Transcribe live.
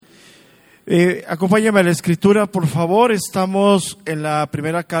Acompáñame a la escritura, por favor. Estamos en la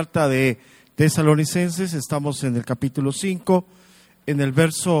primera carta de Tesalonicenses, estamos en el capítulo 5, en el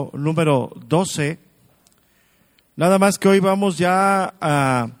verso número 12. Nada más que hoy vamos ya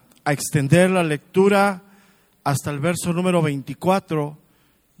a extender la lectura hasta el verso número 24,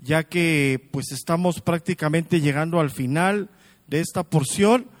 ya que pues estamos prácticamente llegando al final de esta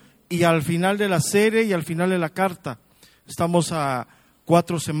porción y al final de la serie y al final de la carta. Estamos a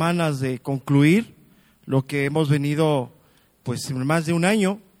 4 semanas de concluir lo que hemos venido pues en más de un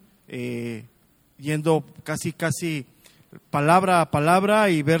año yendo casi palabra a palabra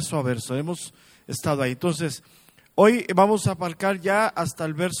y verso a verso. Hemos estado ahí. Entonces, hoy vamos a aparcar ya hasta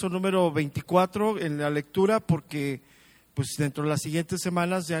el verso número 24 en la lectura, porque pues dentro de las siguientes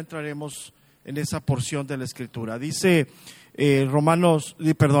semanas ya entraremos en esa porción de la escritura. Dice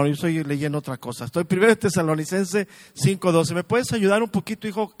yo estoy leyendo otra cosa. Estoy primero Tesalonicenses 5:12. ¿Me puedes ayudar un poquito,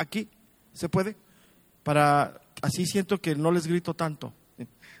 hijo, aquí? ¿Se puede? Así siento que no les grito tanto.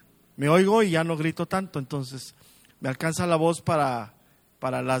 Me oigo y ya no grito tanto, entonces me alcanza la voz para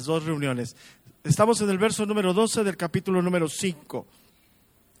las dos reuniones. Estamos en el verso número 12 del capítulo número 5.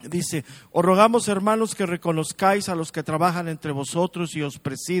 Dice: os rogamos, hermanos, que reconozcáis a los que trabajan entre vosotros y os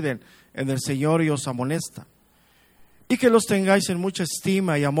presiden en el Señor y os amonestan, y que los tengáis en mucha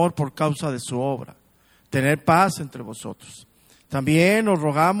estima y amor por causa de su obra. Tened paz entre vosotros. También os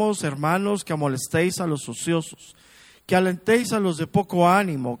rogamos, hermanos, que amonestéis a los ociosos, que alentéis a los de poco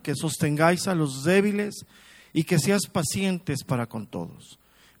ánimo, que sostengáis a los débiles y que seáis pacientes para con todos.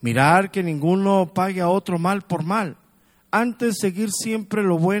 Mirad que ninguno pague a otro mal por mal, antes seguir siempre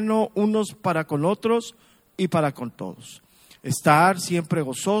lo bueno unos para con otros y para con todos. Estar siempre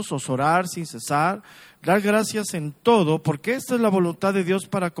gozosos, orar sin cesar, dar gracias en todo, porque esta es la voluntad de Dios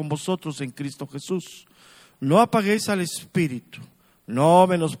para con vosotros en Cristo Jesús. No apaguéis al Espíritu, no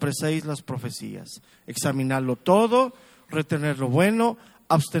menospreciéis las profecías. Examinadlo todo, retened lo bueno,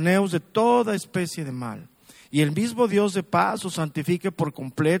 absteneos de toda especie de mal. Y el mismo Dios de paz os santifique por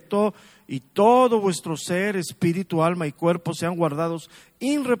completo, y todo vuestro ser, espíritu, alma y cuerpo sean guardados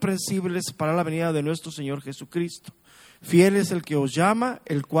irreprensibles para la venida de nuestro Señor Jesucristo. Fiel es el que os llama,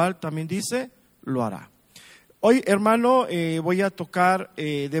 el cual también dice, lo hará. Hoy, hermano, voy a tocar,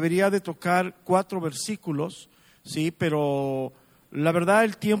 debería de tocar 4 versículos, sí, pero la verdad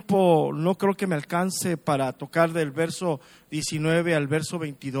el tiempo no creo que me alcance para tocar del verso 19 al verso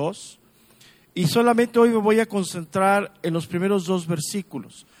 22. Y solamente hoy me voy a concentrar en los primeros 2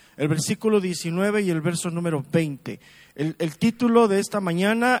 versículos, el versículo 19 y el verso número 20. El título de esta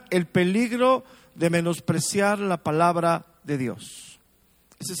mañana: el peligro de menospreciar la palabra de Dios.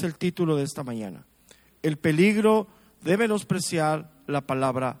 Ese es el título de esta mañana: el peligro de menospreciar la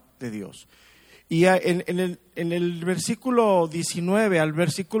palabra de Dios. Y en el versículo 19 al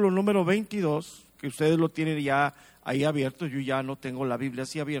versículo número 22, que ustedes lo tienen ya ahí abierto, yo ya no tengo la Biblia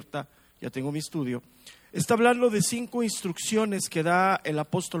así abierta, ya tengo mi estudio, está hablando de 5 instrucciones que da el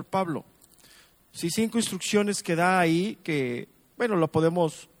apóstol Pablo. Sí, 5 instrucciones que da ahí, que, bueno, lo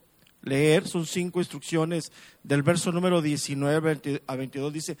podemos leer. Son 5 instrucciones del verso número 19 a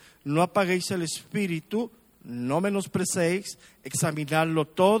 22. Dice: no apaguéis el espíritu, no menospreciéis, examinadlo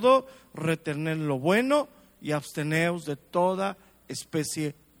todo, retened lo bueno y absteneos de toda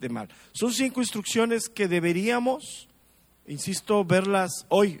especie de mal. Son 5 instrucciones que deberíamos, insisto, verlas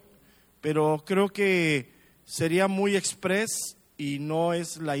hoy, pero creo que sería muy express y no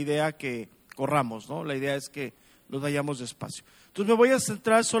es la idea que corramos, ¿no? La idea es que nos vayamos despacio. Entonces me voy a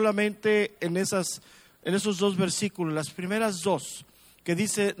centrar solamente en esos 2 versículos, las primeras 2, que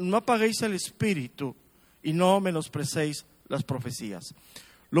dice: no apaguéis el espíritu y no menospreciéis las profecías.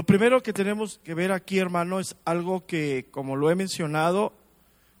 Lo primero que tenemos que ver aquí, hermano, es algo que, como lo he mencionado,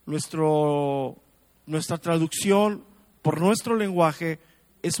 nuestra traducción por nuestro lenguaje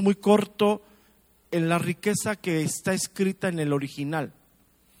es muy corto en la riqueza que está escrita en el original.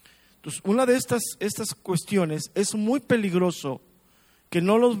 Entonces, una de estas cuestiones, es muy peligroso que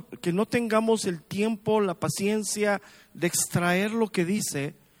no tengamos el tiempo, la paciencia de extraer lo que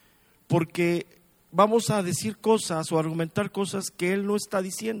dice, porque vamos a decir cosas o argumentar cosas que él no está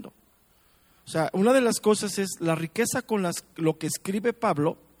diciendo. O sea, una de las cosas es la riqueza con lo que escribe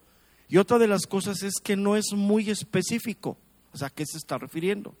Pablo, y otra de las cosas es que no es muy específico, o sea, ¿a qué se está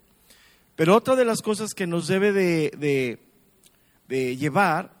refiriendo? Pero otra de las cosas que nos debe de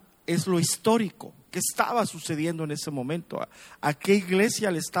llevar es lo histórico, qué estaba sucediendo en ese momento, a qué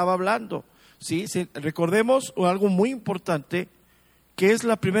iglesia le estaba hablando. ¿Sí? Recordemos algo muy importante, que es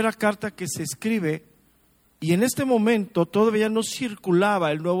la primera carta que se escribe, y en este momento todavía no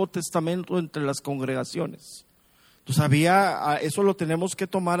circulaba el Nuevo Testamento entre las congregaciones. Entonces eso lo tenemos que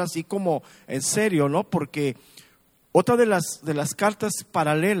tomar así como en serio, ¿no? Porque otra de las cartas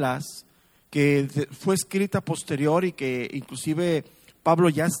paralelas que fue escrita posterior y que inclusive Pablo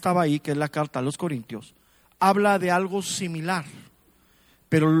ya estaba ahí, que es la carta a los Corintios, habla de algo similar,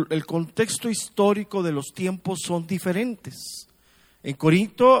 pero el contexto histórico de los tiempos son diferentes. En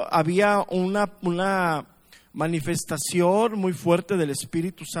Corinto había una manifestación muy fuerte del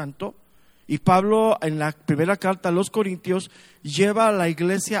Espíritu Santo, y Pablo en la primera carta a los Corintios lleva a la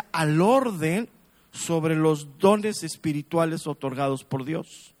iglesia al orden sobre los dones espirituales otorgados por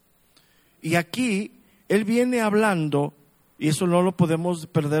Dios. Y aquí él viene hablando, y eso no lo podemos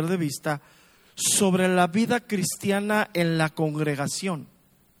perder de vista, sobre la vida cristiana en la congregación,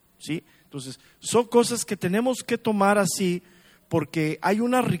 ¿sí? Entonces, son cosas que tenemos que tomar así, porque hay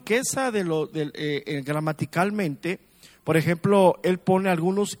una riqueza gramaticalmente. Por ejemplo, él pone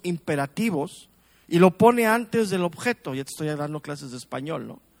algunos imperativos y lo pone antes del objeto. Ya te estoy dando clases de español,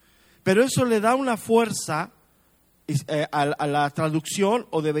 ¿no? Pero eso le da una fuerza a la traducción,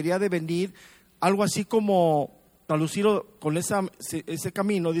 o debería de venir algo así como traducirlo con ese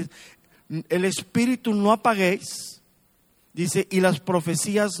camino. Dice, el espíritu no apaguéis, dice, y las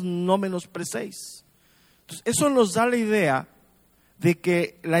profecías no menospreciéis. Entonces, eso nos da la idea de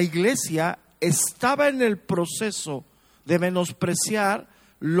que la iglesia estaba en el proceso de menospreciar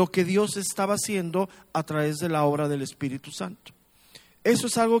lo que Dios estaba haciendo a través de la obra del Espíritu Santo. Eso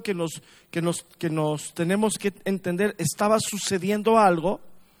es algo que nos tenemos que entender. Estaba sucediendo algo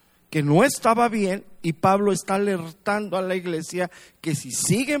que no estaba bien, y Pablo está alertando a la iglesia que si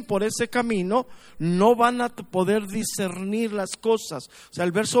siguen por ese camino no van a poder discernir las cosas. O sea,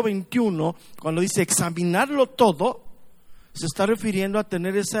 el verso 21, cuando dice examinarlo todo, se está refiriendo a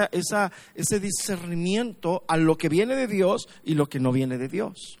tener ese discernimiento a lo que viene de Dios y lo que no viene de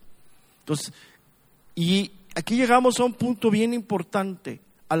Dios. Entonces, y aquí llegamos a un punto bien importante,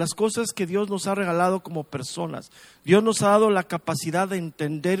 a las cosas que Dios nos ha regalado como personas. Dios nos ha dado la capacidad de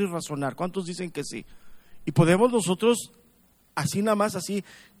entender y razonar. ¿Cuántos dicen que sí? Y podemos nosotros, así nada más, así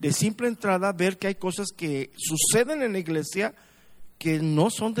de simple entrada, ver que hay cosas que suceden en la iglesia que no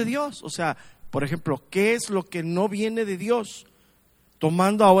son de Dios. O sea, por ejemplo, ¿qué es lo que no viene de Dios?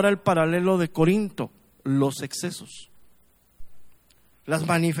 Tomando ahora el paralelo de Corinto, los excesos. Las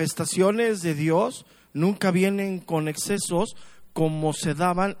manifestaciones de Dios nunca vienen con excesos como se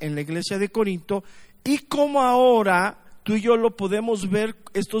daban en la iglesia de Corinto, y como ahora tú y yo lo podemos ver,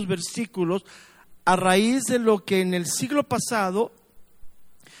 estos versículos, a raíz de lo que en el siglo pasado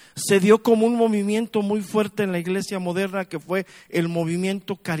se dio como un movimiento muy fuerte en la iglesia moderna, que fue el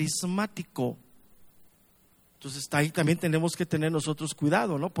movimiento carismático. Entonces ahí también tenemos que tener nosotros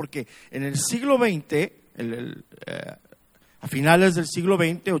cuidado, ¿no? Porque en el siglo XX, a finales del siglo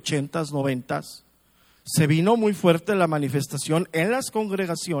XX, 80s, 90s, se vino muy fuerte la manifestación en las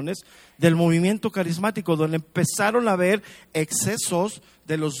congregaciones del movimiento carismático, donde empezaron a haber excesos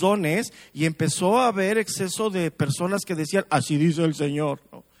de los dones, y empezó a haber exceso de personas que decían, así dice el Señor,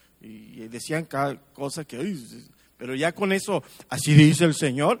 ¿no? Y decían cada cosa que, pero ya con eso, así dice el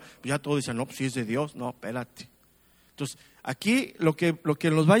Señor, ya todos dicen, no, pues sí es de Dios, no, espérate. Entonces, aquí lo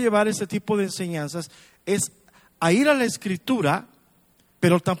que nos va a llevar ese tipo de enseñanzas es a ir a la Escritura,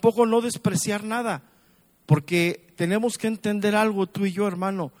 pero tampoco no despreciar nada, porque tenemos que entender algo, tú y yo,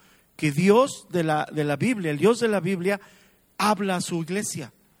 hermano, que Dios de la Biblia, el Dios de la Biblia, habla a su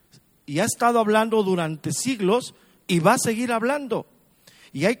iglesia, y ha estado hablando durante siglos y va a seguir hablando.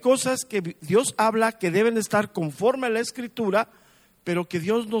 Y hay cosas que Dios habla que deben estar conforme a la Escritura, pero que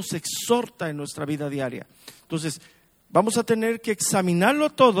Dios nos exhorta en nuestra vida diaria. Entonces, vamos a tener que examinarlo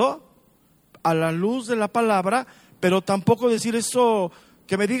todo a la luz de la palabra, pero tampoco decir eso,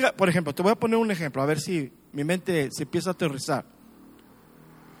 que me diga, por ejemplo, te voy a poner un ejemplo, a ver si mi mente se empieza a aterrizar.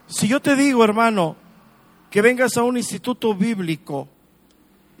 Si yo te digo, hermano, que vengas a un instituto bíblico,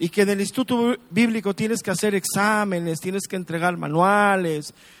 y que en el instituto bíblico tienes que hacer exámenes, tienes que entregar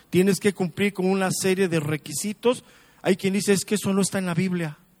manuales, tienes que cumplir con una serie de requisitos, hay quien dice, es que eso no está en la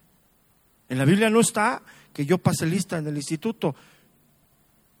Biblia. En la Biblia no está que yo pase lista en el instituto.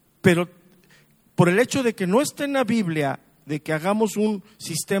 Pero por el hecho de que no esté en la Biblia, de que hagamos un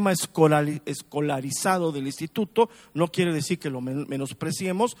sistema escolarizado del instituto, no quiere decir que lo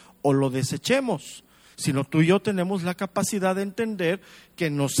menospreciemos o lo desechemos, sino tú y yo tenemos la capacidad de entender que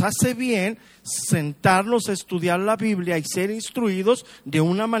nos hace bien sentarnos a estudiar la Biblia y ser instruidos de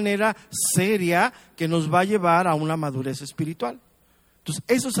una manera seria que nos va a llevar a una madurez espiritual. Entonces,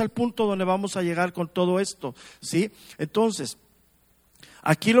 eso es el punto donde vamos a llegar con todo esto, ¿sí? Entonces,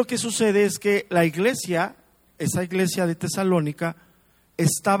 aquí lo que sucede es que la iglesia, esa iglesia de Tesalónica,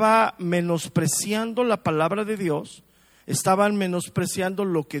 estaba menospreciando la palabra de Dios, estaban menospreciando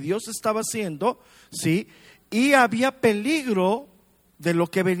lo que Dios estaba haciendo, ¿sí? Y había peligro de lo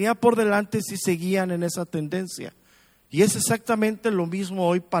que venía por delante si seguían en esa tendencia. Y es exactamente lo mismo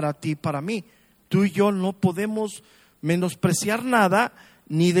hoy para ti y para mí. Tú y yo no podemos menospreciar nada,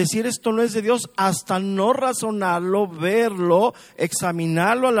 ni decir esto no es de Dios, hasta no razonarlo, verlo,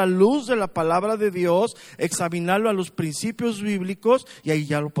 examinarlo a la luz de la palabra de Dios, examinarlo a los principios bíblicos, y ahí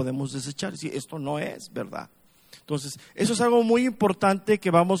ya lo podemos desechar. Si esto no es verdad. Entonces, eso es algo muy importante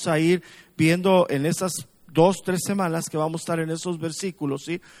que vamos a ir viendo en esas 2-3 semanas que vamos a estar en esos versículos,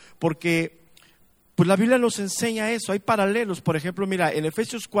 ¿sí? Porque pues la Biblia nos enseña eso. Hay paralelos. Por ejemplo, mira, en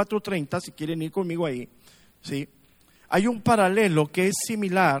Efesios 4:30, si quieren ir conmigo ahí, ¿sí? Hay un paralelo que es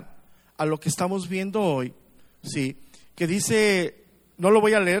similar a lo que estamos viendo hoy, ¿sí? Que dice, no lo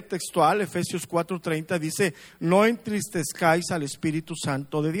voy a leer textual, Efesios 4:30 dice, no entristezcáis al Espíritu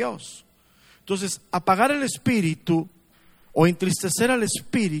Santo de Dios. Entonces, apagar el Espíritu o entristecer al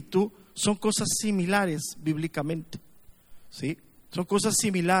Espíritu son cosas similares bíblicamente, ¿sí? Son cosas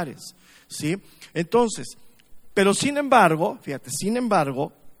similares, ¿sí? Entonces, pero sin embargo, fíjate,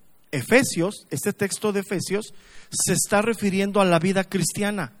 Efesios, este texto de Efesios, se está refiriendo a la vida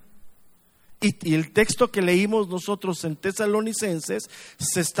cristiana. Y el texto que leímos nosotros en Tesalonicenses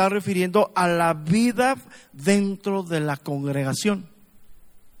se está refiriendo a la vida dentro de la congregación.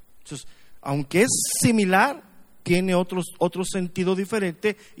 Entonces, aunque es similar, tiene otro sentido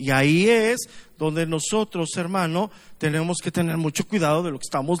diferente, y ahí es donde nosotros, hermano, tenemos que tener mucho cuidado de lo que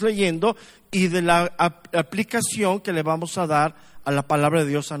estamos leyendo y de la aplicación que le vamos a dar a la palabra de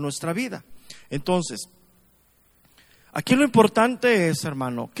Dios a nuestra vida. Entonces, aquí lo importante es,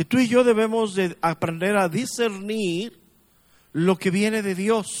 hermano, que tú y yo debemos de aprender a discernir lo que viene de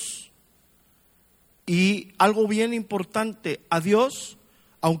Dios. Y algo bien importante, a Dios,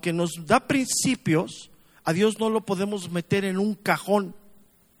 aunque nos da principios, a Dios no lo podemos meter en un cajón.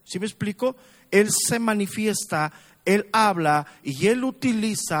 ¿Sí me explico? Él se manifiesta, Él habla y Él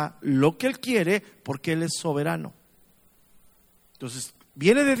utiliza lo que Él quiere porque Él es soberano. Entonces,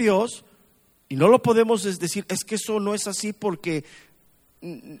 viene de Dios y no lo podemos decir, es que eso no es así porque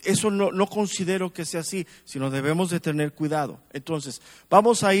eso no considero que sea así, sino debemos de tener cuidado. Entonces,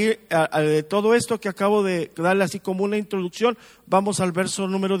 vamos a ir a todo esto que acabo de darle así como una introducción, vamos al verso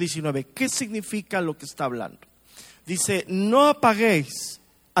número 19. ¿Qué significa lo que está hablando? Dice, no apaguéis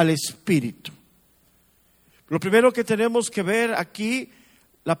al Espíritu. Lo primero que tenemos que ver aquí,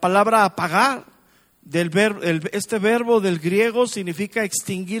 la palabra apagar, este verbo del griego significa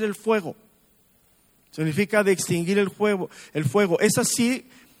extinguir el fuego. Significa de extinguir el fuego. Es así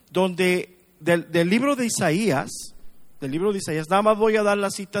donde del libro de Isaías, nada más voy a dar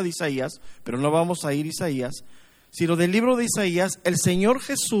la cita de Isaías, pero no vamos a ir a Isaías, sino del libro de Isaías, el Señor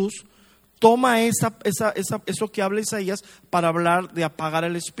Jesús toma eso que habla Isaías para hablar de apagar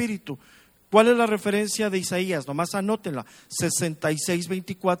el Espíritu. ¿Cuál es la referencia de Isaías? Nomás anótenla,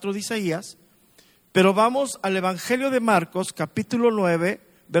 66:24 de Isaías. Pero vamos al Evangelio de Marcos, capítulo 9,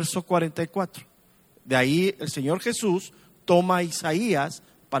 verso 44. De ahí el Señor Jesús toma a Isaías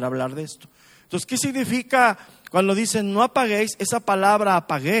para hablar de esto. Entonces, ¿qué significa cuando dicen no apaguéis? Esa palabra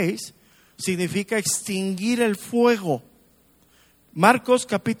apaguéis significa extinguir el fuego. Marcos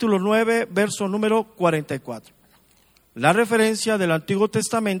capítulo 9, verso número 44. La referencia del Antiguo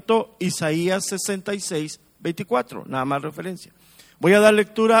Testamento, Isaías 66:24, nada más referencia. Voy a dar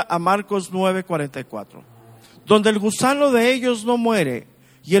lectura a Marcos 9:44. Donde el gusano de ellos no muere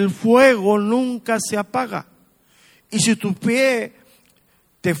y el fuego nunca se apaga. Y si tu pie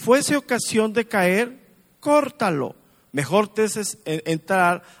te fuese ocasión de caer, córtalo. Mejor te es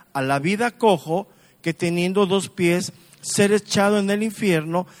entrar a la vida cojo que teniendo 2 pies ser echado en el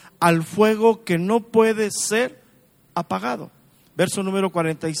infierno al fuego que no puede ser apagado. Verso número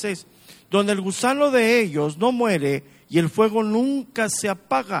 46. Donde el gusano de ellos no muere y el fuego nunca se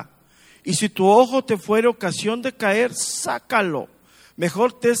apaga. Y si tu ojo te fuere ocasión de caer, sácalo.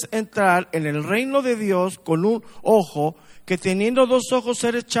 Mejor te es entrar en el reino de Dios con un ojo que teniendo 2 ojos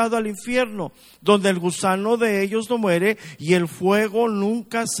ser echado al infierno, donde el gusano de ellos no muere y el fuego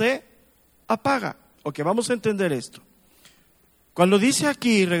nunca se apaga. Ok, vamos a entender esto. Cuando dice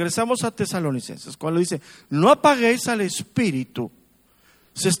aquí, regresamos a Tesalonicenses, cuando dice no apaguéis al Espíritu,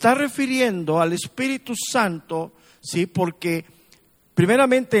 se está refiriendo al Espíritu Santo, ¿sí? Porque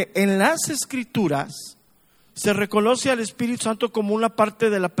primeramente en las Escrituras se reconoce al Espíritu Santo como una parte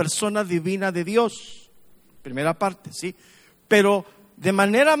de la persona divina de Dios. Primera parte, ¿sí? Pero de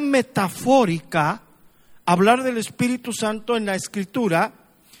manera metafórica, hablar del Espíritu Santo en la Escritura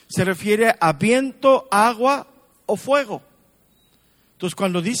se refiere a viento, agua o fuego. Entonces,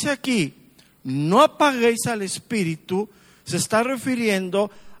 cuando dice aquí, no apaguéis al Espíritu, se está refiriendo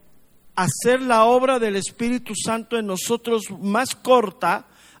a hacer la obra del Espíritu Santo en nosotros más corta,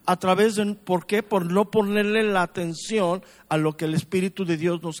 a través de, ¿por qué? Por no ponerle la atención a lo que el Espíritu de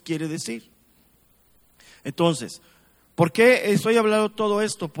Dios nos quiere decir. Entonces, ¿por qué estoy hablando todo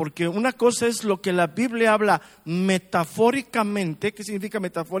esto? Porque una cosa es lo que la Biblia habla metafóricamente. ¿Qué significa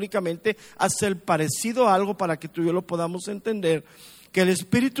metafóricamente? Hacer parecido a algo para que tú y yo lo podamos entender. Que el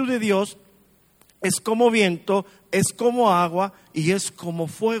Espíritu de Dios es como viento, es como agua y es como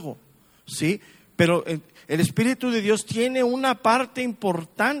fuego, ¿sí? Pero el Espíritu de Dios tiene una parte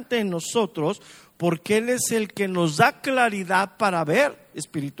importante en nosotros, porque Él es el que nos da claridad para ver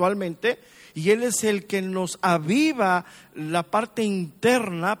espiritualmente, y Él es el que nos aviva la parte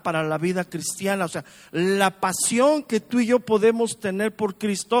interna para la vida cristiana. O sea, la pasión que tú y yo podemos tener por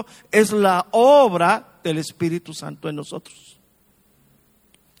Cristo es la obra del Espíritu Santo en nosotros.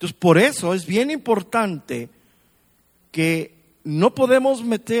 Entonces, por eso es bien importante que no podemos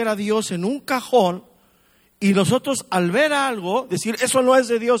meter a Dios en un cajón y nosotros al ver algo decir, eso no es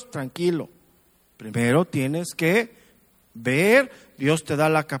de Dios. Tranquilo, primero tienes que ver, Dios te da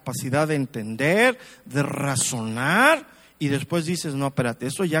la capacidad de entender, de razonar, y después dices, no, espérate,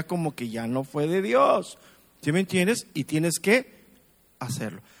 eso ya como que ya no fue de Dios, ¿sí me entiendes? Y tienes que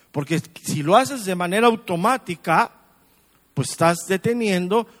hacerlo, porque si lo haces de manera automática, pues estás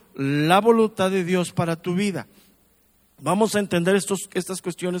deteniendo la voluntad de Dios para tu vida. Vamos a entender estas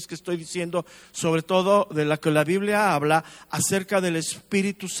cuestiones que estoy diciendo, sobre todo de la que la Biblia habla acerca del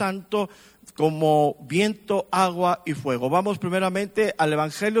Espíritu Santo como viento, agua y fuego. Vamos primeramente al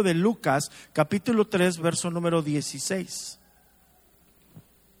Evangelio de Lucas, capítulo 3, verso número 16.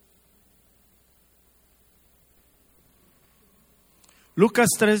 Lucas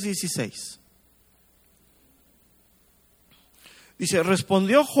 3, 16. Dice,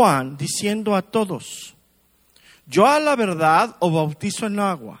 respondió Juan diciendo a todos, yo a la verdad os bautizo en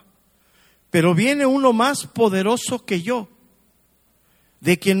agua, pero viene uno más poderoso que yo,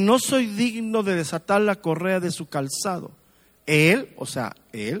 de quien no soy digno de desatar la correa de su calzado. Él, o sea,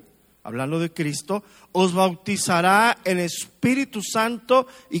 Él, hablando de Cristo, os bautizará en Espíritu Santo.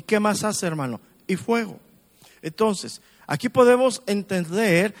 ¿Y qué más hace, hermano? Y fuego. Entonces, aquí podemos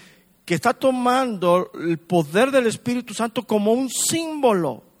entender que está tomando el poder del Espíritu Santo como un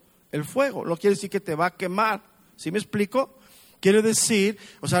símbolo. El fuego no quiere decir que te va a quemar. ¿Sí me explico? Quiere decir,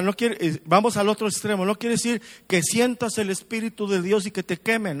 o sea, no quiere, vamos al otro extremo, no quiere decir que sientas el Espíritu de Dios y que te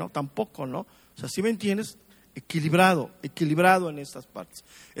queme, ¿no? Tampoco, ¿no? O sea, ¿sí me entiendes? Equilibrado en estas partes.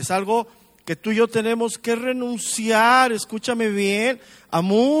 Es algo que tú y yo tenemos que renunciar, escúchame bien, a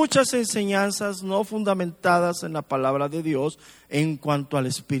muchas enseñanzas no fundamentadas en la palabra de Dios en cuanto al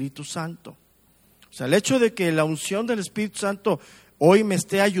Espíritu Santo. O sea, el hecho de que la unción del Espíritu Santo hoy me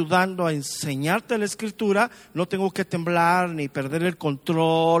esté ayudando a enseñarte la Escritura, no tengo que temblar, ni perder el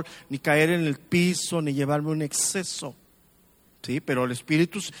control, ni caer en el piso, ni llevarme un exceso. Sí, pero el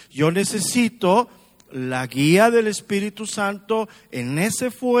Espíritu, yo necesito la guía del Espíritu Santo en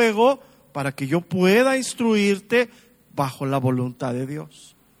ese fuego para que yo pueda instruirte bajo la voluntad de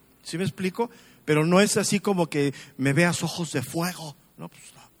Dios. ¿Sí me explico? Pero no es así como que me veas ojos de fuego. No, pues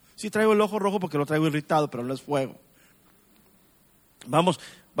no. Sí traigo el ojo rojo porque lo traigo irritado, pero no es fuego.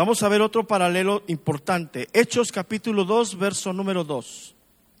 Vamos a ver otro paralelo importante. Hechos capítulo 2, verso número 2.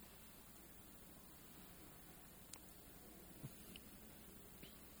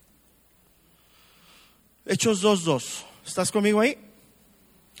 Hechos 2:2. ¿Estás conmigo ahí?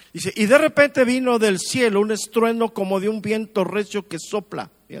 Dice, y de repente vino del cielo un estruendo como de un viento recio que sopla,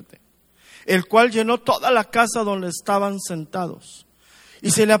 fíjate, el cual llenó toda la casa donde estaban sentados.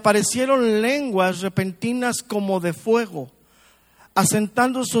 Y se le aparecieron lenguas repentinas como de fuego,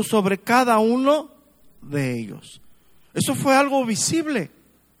 asentándose sobre cada uno de ellos. Eso fue algo visible,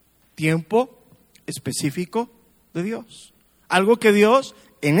 tiempo específico de Dios, algo que Dios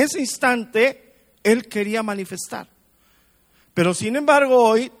en ese instante Él quería manifestar. Pero sin embargo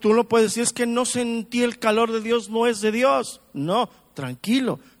hoy tú no puedes decir, es que no sentí el calor de Dios, no es de Dios. No,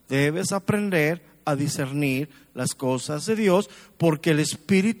 tranquilo, debes aprender a discernir las cosas de Dios, porque el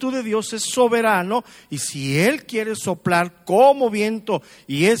Espíritu de Dios es soberano, y si Él quiere soplar como viento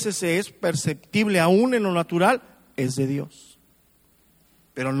y ese se es perceptible aún en lo natural, es de Dios.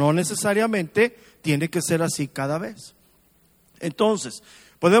 Pero no necesariamente tiene que ser así cada vez. Entonces,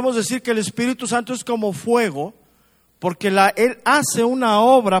 podemos decir que el Espíritu Santo es como fuego, porque Él hace una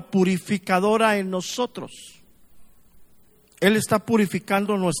obra purificadora en nosotros. Él está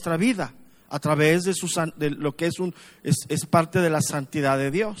purificando nuestra vida a través de lo que es parte de la santidad de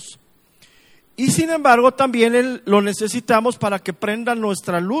Dios. Y sin embargo también lo necesitamos para que prenda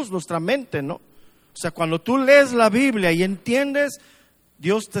nuestra luz, nuestra mente, ¿no? O sea, cuando tú lees la Biblia y entiendes,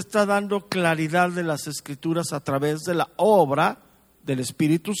 Dios te está dando claridad de las Escrituras a través de la obra del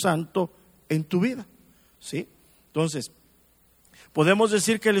Espíritu Santo en tu vida, ¿sí? Entonces, podemos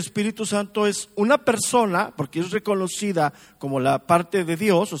decir que el Espíritu Santo es una persona, porque es reconocida como la parte de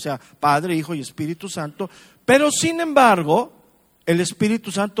Dios, o sea, Padre, Hijo y Espíritu Santo, pero sin embargo, el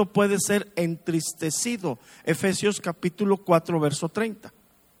Espíritu Santo puede ser entristecido. Efesios capítulo 4, verso 30.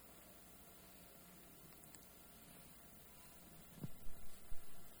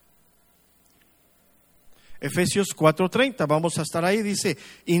 Efesios 4:30, vamos a estar ahí, dice: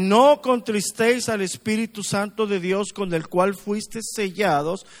 y no contristéis al Espíritu Santo de Dios, con el cual fuisteis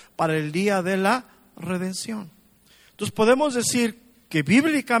sellados para el día de la redención. Entonces podemos decir que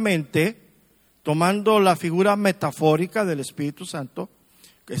bíblicamente, tomando la figura metafórica del Espíritu Santo,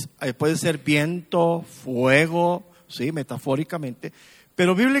 que puede ser viento, fuego, sí, metafóricamente,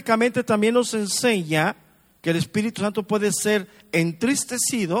 pero bíblicamente también nos enseña que el Espíritu Santo puede ser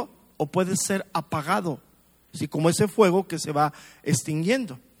entristecido o puede ser apagado, así como ese fuego que se va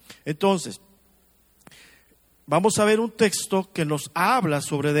extinguiendo. Entonces, vamos a ver un texto que nos habla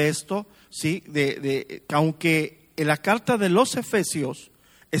sobre esto, ¿sí? Que aunque en la carta de los Efesios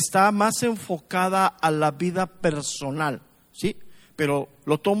está más enfocada a la vida personal, ¿sí? Pero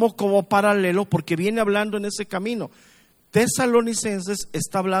lo tomo como paralelo porque viene hablando en ese camino. Tesalonicenses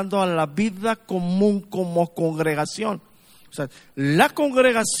está hablando a la vida común como congregación. O sea, la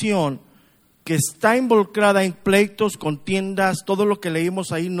congregación que está involucrada en pleitos, contiendas, todo lo que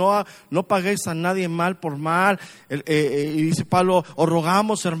leímos ahí, no paguéis a nadie mal por mal, y dice Pablo, os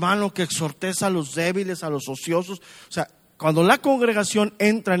rogamos, hermano, que exhortéis a los débiles, a los ociosos. O sea, cuando la congregación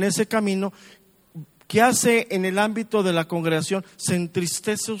entra en ese camino, ¿qué hace en el ámbito de la congregación? Se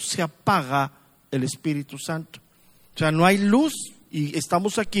entristece o se apaga el Espíritu Santo. O sea, no hay luz. Y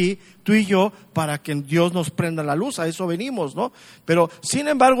estamos aquí, tú y yo, para que Dios nos prenda la luz, a eso venimos, ¿no? Pero, sin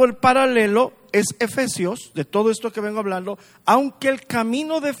embargo, el paralelo es Efesios, de todo esto que vengo hablando, aunque el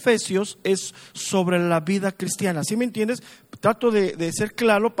camino de Efesios es sobre la vida cristiana, ¿sí me entiendes? Trato de ser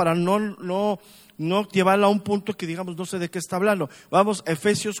claro para no llevarla a un punto que digamos, no sé de qué está hablando. Vamos a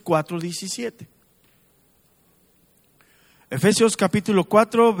Efesios 4:17. Efesios capítulo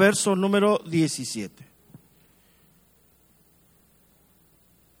 4, verso número 17.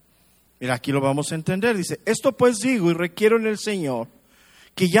 Mira, aquí lo vamos a entender. Dice: esto pues digo y requiero en el Señor,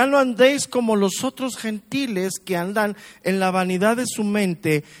 que ya no andéis como los otros gentiles que andan en la vanidad de su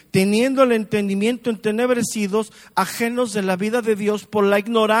mente, teniendo el entendimiento entenebrecidos, ajenos de la vida de Dios por la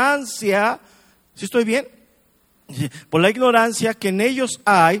ignorancia. ¿Sí estoy bien? Por la ignorancia que en ellos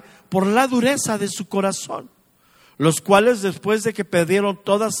hay, por la dureza de su corazón, los cuales después de que perdieron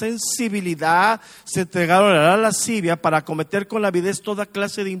toda sensibilidad, se entregaron a la lascivia para cometer con la avidez toda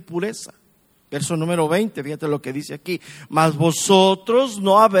clase de impureza. Verso número 20, fíjate lo que dice aquí: mas vosotros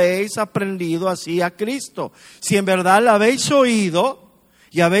no habéis aprendido así a Cristo, si en verdad la habéis oído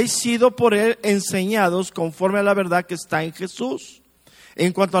y habéis sido por él enseñados conforme a la verdad que está en Jesús.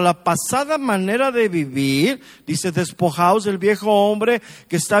 En cuanto a la pasada manera de vivir, dice: despojaos del viejo hombre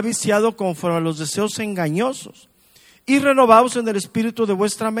que está viciado conforme a los deseos engañosos, y renovaos en el espíritu de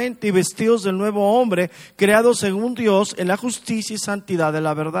vuestra mente, y vestidos del nuevo hombre, creado según Dios en la justicia y santidad de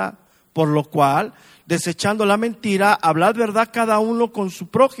la verdad. Por lo cual, desechando la mentira, hablad verdad cada uno con su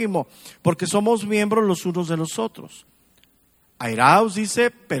prójimo, porque somos miembros los unos de los otros. Airaos,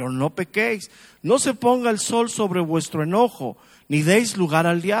 dice, pero no pequéis. No se ponga el sol sobre vuestro enojo, ni deis lugar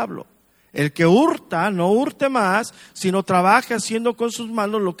al diablo. El que hurta, no hurte más, sino trabaje haciendo con sus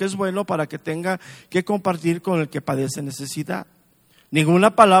manos lo que es bueno, para que tenga que compartir con el que padece necesidad.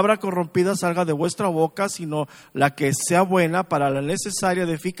 Ninguna palabra corrompida salga de vuestra boca, sino la que sea buena para la necesaria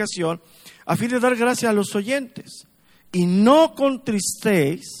edificación, a fin de dar gracia a los oyentes. Y no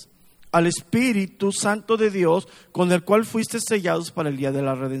contristéis al Espíritu Santo de Dios, con el cual fuisteis sellados para el día de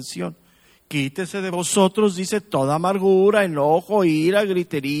la redención. Quítese de vosotros, dice, toda amargura, enojo, ira,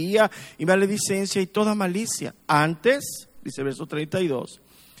 gritería y maledicencia y toda malicia. Antes, dice verso 32,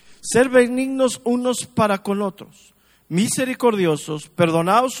 ser benignos unos para con otros, misericordiosos,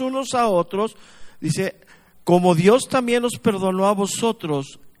 perdonaos unos a otros, dice, como Dios también os perdonó a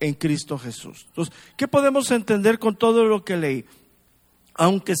vosotros en Cristo Jesús. Entonces, ¿qué podemos entender con todo lo que leí?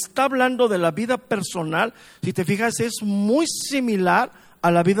 Aunque está hablando de la vida personal, si te fijas, es muy similar a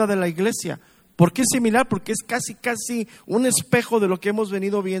la vida de la iglesia. ¿Por qué similar? Porque es casi un espejo de lo que hemos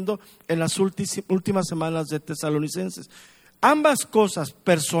venido viendo en las últimas semanas de Tesalonicenses. Ambas cosas,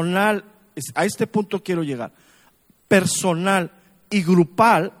 personal, a este punto quiero llegar, personal y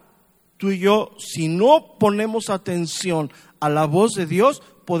grupal, tú y yo, si no ponemos atención a la voz de Dios,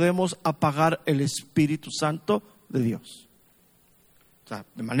 podemos apagar el Espíritu Santo de Dios. O sea,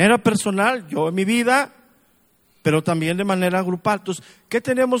 de manera personal, yo en mi vida, pero también de manera grupal. Entonces, ¿qué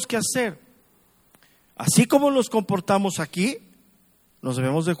tenemos que hacer? Así como nos comportamos aquí, nos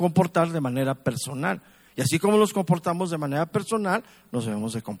debemos de comportar de manera personal. Y así como nos comportamos de manera personal, nos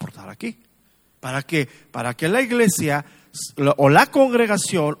debemos de comportar aquí. Para que la iglesia o la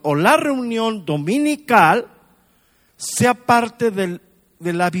congregación o la reunión dominical sea parte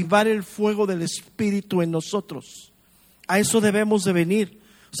del avivar el fuego del Espíritu en nosotros. A eso debemos de venir.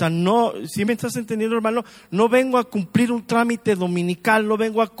 O sea, no, si me estás entendiendo, hermano, no vengo a cumplir un trámite dominical, no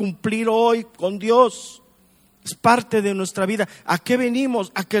vengo a cumplir hoy con Dios. Es parte de nuestra vida. ¿A qué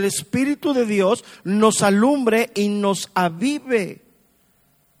venimos? A que el Espíritu de Dios nos alumbre y nos avive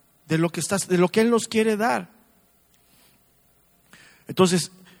de lo que Él nos quiere dar.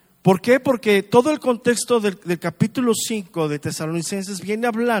 Entonces, ¿por qué? Porque todo el contexto del capítulo 5 de Tesalonicenses viene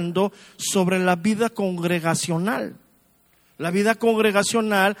hablando sobre la vida congregacional. La vida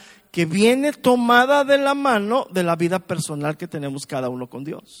congregacional que viene tomada de la mano de la vida personal que tenemos cada uno con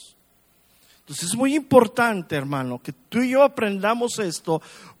Dios. Entonces es muy importante, hermano, que tú y yo aprendamos esto,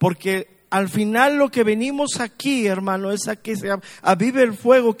 porque al final lo que venimos aquí, hermano, es a que se avive el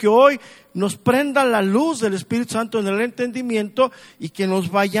fuego, que hoy nos prenda la luz del Espíritu Santo en el entendimiento y que nos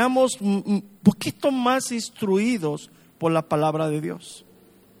vayamos un poquito más instruidos por la palabra de Dios.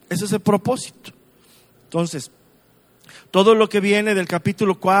 Ese es el propósito. Entonces, todo lo que viene del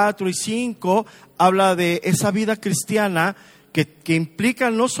capítulo 4 y 5 habla de esa vida cristiana que implica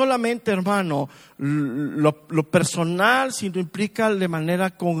no solamente, hermano, lo personal, sino implica de manera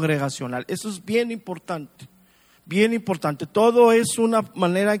congregacional. Eso es bien importante, bien importante. Todo es una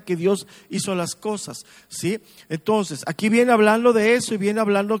manera en que Dios hizo las cosas, ¿sí? Entonces, aquí viene hablando de eso y viene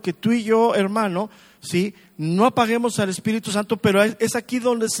hablando que tú y yo, hermano, ¿sí? No apaguemos al Espíritu Santo, pero es aquí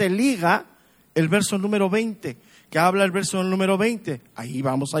donde se liga el verso número 20, que habla el verso número 20. Ahí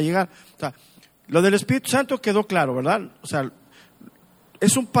vamos a llegar. O sea, lo del Espíritu Santo quedó claro, ¿verdad? O sea,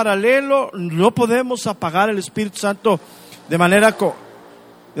 es un paralelo, no podemos apagar el Espíritu Santo de manera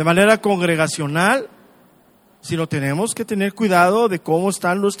congregacional, sino tenemos que tener cuidado de cómo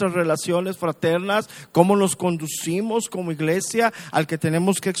están nuestras relaciones fraternas, cómo nos conducimos como iglesia. Al que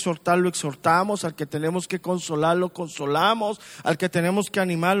tenemos que exhortar, lo exhortamos; al que tenemos que consolar, lo consolamos; al que tenemos que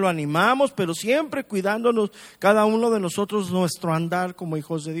animar, lo animamos, pero siempre cuidándonos cada uno de nosotros nuestro andar como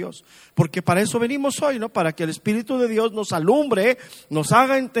hijos de Dios. Porque para eso venimos hoy, ¿no? Para que el Espíritu de Dios nos alumbre, nos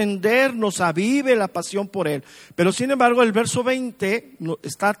haga entender, nos avive la pasión por Él. Pero sin embargo, el verso 20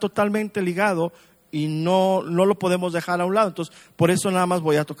 está totalmente ligado y no lo podemos dejar a un lado. Entonces, por eso nada más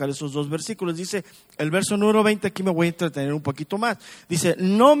voy a tocar esos dos versículos. Dice el verso número 20, aquí me voy a entretener un poquito más. Dice: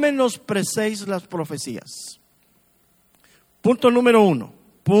 no menosprecéis las profecías. Punto número uno.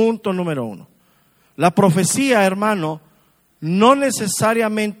 La profecía, hermano, no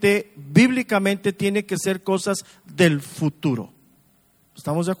necesariamente, bíblicamente, tiene que ser cosas del futuro.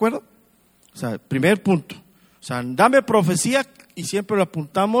 ¿Estamos de acuerdo? O sea, primer punto. O sea, dame profecía y siempre lo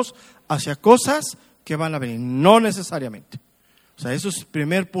apuntamos hacia cosas que van a venir, no necesariamente. O sea, eso es el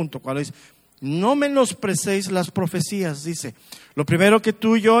primer punto. Cuando dice, no menosprecéis las profecías, dice, lo primero que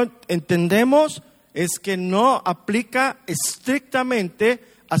tú y yo entendemos es que no aplica estrictamente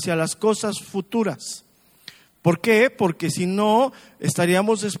hacia las cosas futuras. ¿Por qué? Porque si no,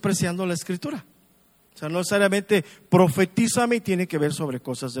 estaríamos despreciando la Escritura. O sea, no necesariamente profetízame y tiene que ver sobre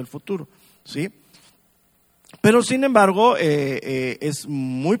cosas del futuro, ¿sí? Pero sin embargo, es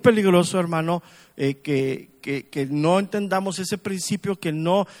muy peligroso, hermano, que no entendamos ese principio,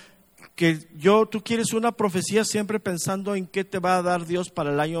 tú quieres una profecía siempre pensando en qué te va a dar Dios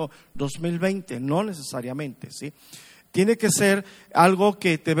para el año 2020, no necesariamente, ¿sí? Tiene que ser algo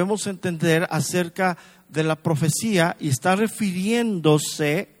que debemos entender acerca de la profecía y está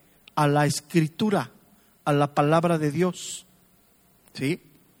refiriéndose a la Escritura, a la palabra de Dios, ¿sí?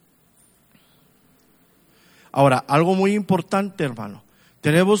 Ahora, algo muy importante, hermano,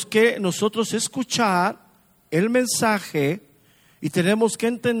 tenemos que nosotros escuchar el mensaje y tenemos que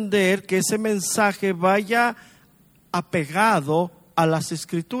entender que ese mensaje vaya apegado a las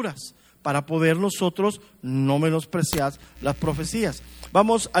Escrituras para poder nosotros no menospreciar las profecías.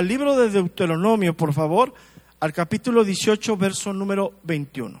 Vamos al libro de Deuteronomio, por favor, al capítulo 18, verso número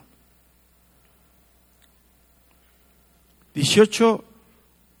 21.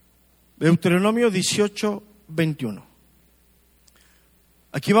 Deuteronomio 18, 21.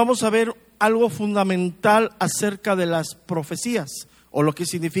 Aquí vamos a ver algo fundamental acerca de las profecías o lo que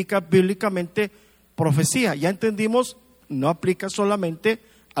significa bíblicamente profecía. Ya entendimos, no aplica solamente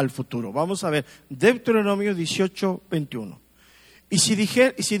al futuro. Vamos a ver, Deuteronomio 18:21. Y si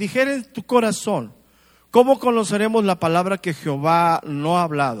dijera en tu corazón, ¿cómo conoceremos la palabra que Jehová no ha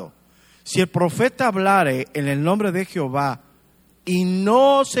hablado? Si el profeta hablare en el nombre de Jehová y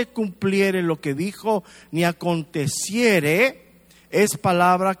no se cumpliere lo que dijo, ni aconteciere, es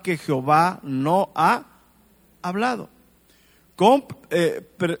palabra que Jehová no ha hablado. Con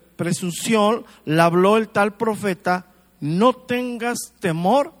presunción la habló el tal profeta, no tengas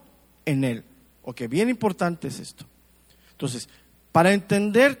temor en él. Ok, bien importante es esto. Entonces, para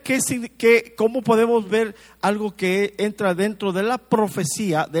entender cómo podemos ver algo que entra dentro de la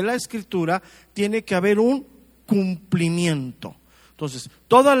profecía, de la escritura, tiene que haber un cumplimiento. Entonces,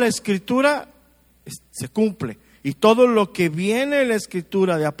 toda la escritura se cumple y todo lo que viene en la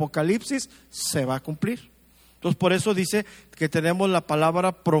escritura de Apocalipsis se va a cumplir. Entonces, por eso dice que tenemos la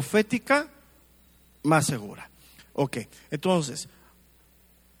palabra profética más segura. Ok, entonces,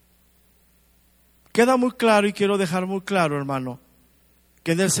 queda muy claro y quiero dejar muy claro, hermano,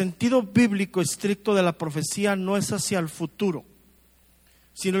 que en el sentido bíblico estricto de la profecía no es hacia el futuro,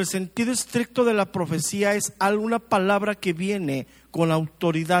 sino el sentido estricto de la profecía es alguna palabra que viene con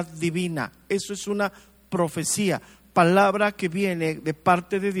autoridad divina. Eso es una profecía, palabra que viene de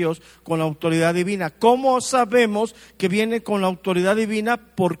parte de Dios con autoridad divina. ¿Cómo sabemos que viene con la autoridad divina?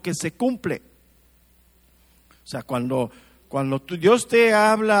 Porque se cumple. O sea, cuando Dios te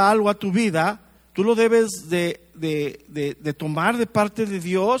habla algo a tu vida, tú lo debes de tomar de parte de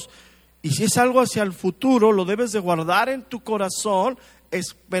Dios, y si es algo hacia el futuro, lo debes de guardar en tu corazón,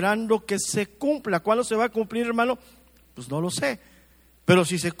 esperando que se cumpla. ¿Cuándo se va a cumplir, hermano? Pues no lo sé. Pero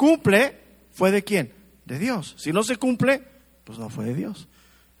si se cumple, ¿fue de quién? De Dios. Si no se cumple, pues no fue de Dios.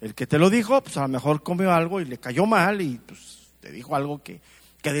 El que te lo dijo, pues a lo mejor comió algo y le cayó mal y pues te dijo algo que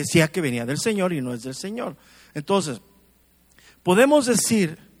decía que venía del Señor y no es del Señor. Entonces, podemos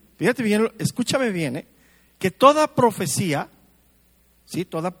decir, fíjate bien, escúchame bien, que toda profecía, ¿sí?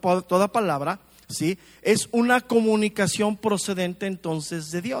 toda palabra, ¿sí? es una comunicación procedente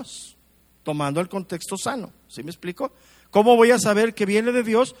entonces de Dios, tomando el contexto sano. ¿Sí me explico? ¿Cómo voy a saber que viene de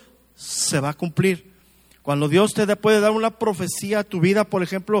Dios? Se va a cumplir. Cuando Dios te puede dar una profecía a tu vida, por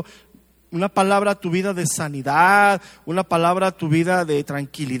ejemplo, una palabra a tu vida de sanidad, una palabra a tu vida de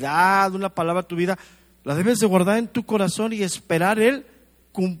tranquilidad, una palabra a tu vida, la debes de guardar en tu corazón y esperar el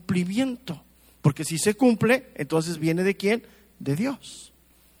cumplimiento. Porque si se cumple, entonces viene ¿de quién? De Dios.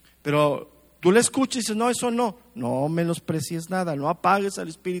 Pero tú le escuchas y dices, no, eso no menosprecies nada, no apagues al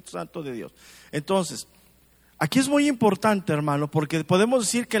Espíritu Santo de Dios. Entonces, aquí es muy importante, hermano, porque podemos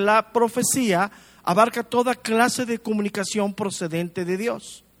decir que la profecía abarca toda clase de comunicación procedente de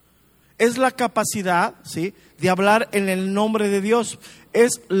Dios. Es la capacidad, ¿sí?, de hablar en el nombre de Dios.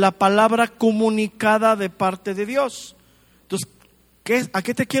 Es la palabra comunicada de parte de Dios. Entonces, ¿a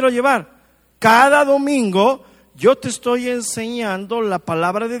qué te quiero llevar? Cada domingo yo te estoy enseñando la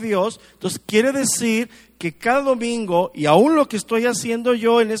palabra de Dios. Entonces quiere decir que cada domingo, y aún lo que estoy haciendo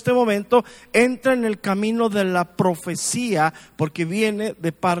yo en este momento, entra en el camino de la profecía, porque viene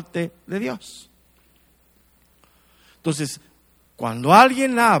de parte de Dios. Entonces, cuando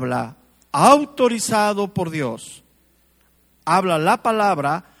alguien habla autorizado por Dios, habla la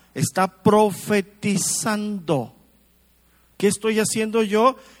palabra, está profetizando. ¿Qué estoy haciendo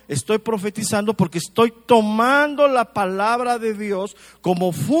yo? Estoy profetizando porque estoy tomando la palabra de Dios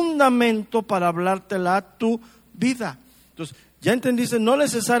como fundamento para hablártela a tu vida. Entonces, ya entendiste, no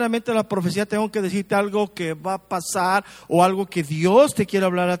necesariamente la profecía tengo que decirte algo que va a pasar o algo que Dios te quiere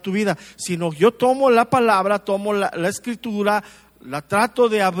hablar a tu vida, sino yo tomo la palabra, tomo la escritura, la trato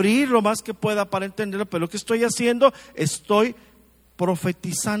de abrir lo más que pueda para entenderlo, pero lo que estoy haciendo, estoy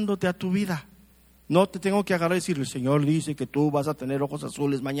profetizándote a tu vida. No te tengo que agarrar y decir, el Señor dice que tú vas a tener ojos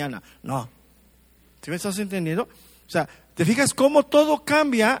azules mañana. No. ¿Sí me estás entendiendo? O sea, ¿te fijas cómo todo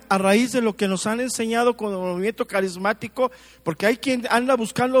cambia a raíz de lo que nos han enseñado con el movimiento carismático? Porque hay quien anda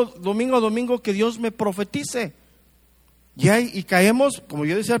buscando domingo a domingo que Dios me profetice. Y caemos, como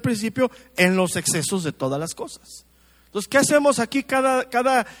yo decía al principio, en los excesos de todas las cosas. Entonces, ¿qué hacemos aquí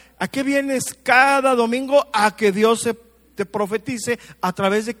a qué vienes cada domingo? A que Dios te profetice a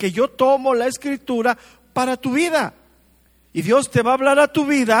través de que yo tomo la escritura para tu vida. Y Dios te va a hablar a tu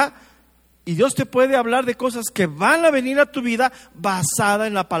vida, y Dios te puede hablar de cosas que van a venir a tu vida basada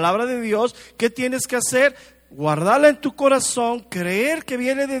en la palabra de Dios. ¿Qué tienes que hacer? Guardarla en tu corazón, creer que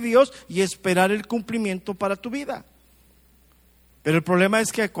viene de Dios y esperar el cumplimiento para tu vida. Pero el problema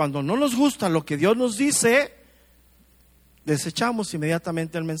es que cuando no nos gusta lo que Dios nos dice, desechamos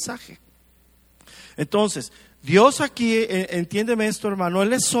inmediatamente el mensaje. Entonces, Dios aquí, entiéndeme esto, hermano,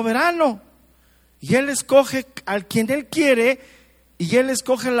 Él es soberano y Él escoge al quien Él quiere y Él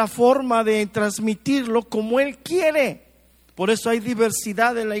escoge la forma de transmitirlo como Él quiere. Por eso hay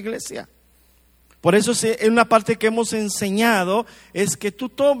diversidad en la iglesia. Por eso en una parte que hemos enseñado es que tú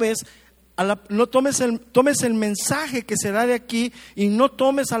tomes el mensaje que se da de aquí y no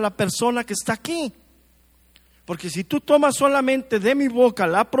tomes a la persona que está aquí. Porque si tú tomas solamente de mi boca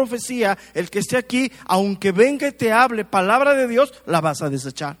la profecía, el que esté aquí, aunque venga y te hable palabra de Dios, la vas a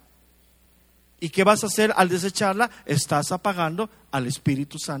desechar. ¿Y qué vas a hacer al desecharla? Estás apagando al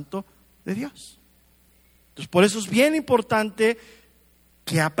Espíritu Santo de Dios. Entonces, por eso es bien importante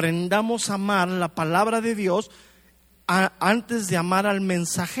que aprendamos a amar la palabra de Dios antes de amar al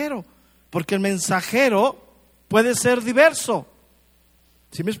mensajero. Porque el mensajero puede ser diverso.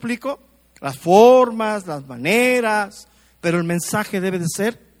 ¿Sí me explico? Las formas, las maneras, pero el mensaje debe de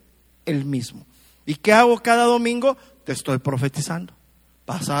ser el mismo. ¿Y qué hago cada domingo? Te estoy profetizando,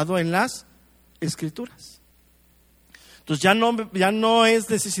 basado en las Escrituras. Entonces ya no es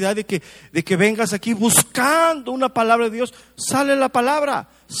necesidad de que vengas aquí buscando una palabra de Dios. Sale la palabra.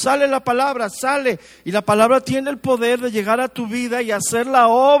 Y la palabra tiene el poder de llegar a tu vida y hacer la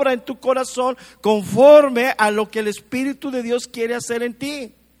obra en tu corazón conforme a lo que el Espíritu de Dios quiere hacer en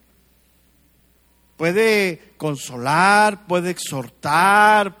ti. Puede consolar, puede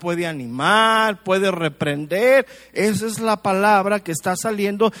exhortar, puede animar, puede reprender. Esa es la palabra que está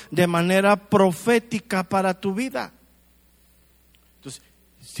saliendo de manera profética para tu vida. Entonces,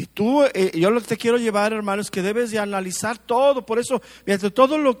 si tú, yo lo que te quiero llevar, hermano, es que debes de analizar todo. Por eso, fíjate,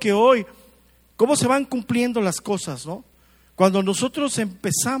 todo lo que hoy, cómo se van cumpliendo las cosas, ¿no? Cuando nosotros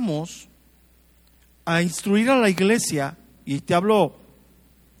empezamos a instruir a la iglesia, y te hablo,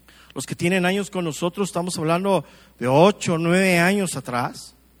 los que tienen años con nosotros, estamos hablando de 8 o 9 años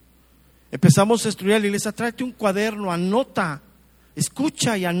atrás, empezamos a instruir a la iglesia. Tráete un cuaderno, anota,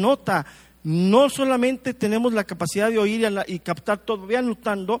 escucha y anota. No solamente tenemos la capacidad de oír y captar todo, voy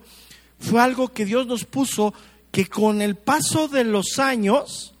anotando. Fue algo que Dios nos puso, que con el paso de los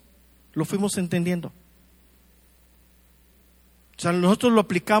años lo fuimos entendiendo. O sea, nosotros lo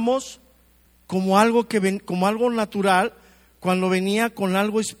aplicamos como algo natural, cuando venía con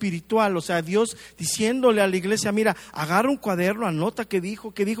algo espiritual. O sea, Dios diciéndole a la iglesia: mira, agarra un cuaderno, anota qué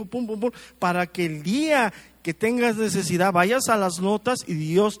dijo, pum, pum, pum, para que el día que tengas necesidad vayas a las notas y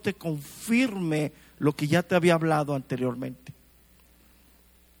Dios te confirme lo que ya te había hablado anteriormente.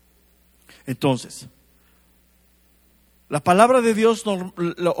 Entonces, la palabra de Dios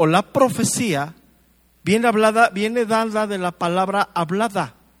o la profecía viene dada de la palabra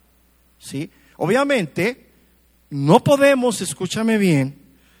hablada, ¿sí? Obviamente no podemos, escúchame bien,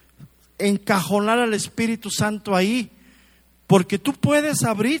 encajonar al Espíritu Santo ahí, porque tú puedes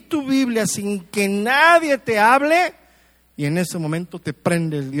abrir tu Biblia sin que nadie te hable y en ese momento te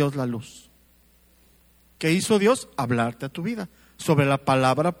prende Dios la luz. ¿Qué hizo Dios? Hablarte a tu vida sobre la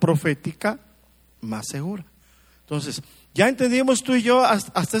palabra profética más segura. Entonces, ya entendimos tú y yo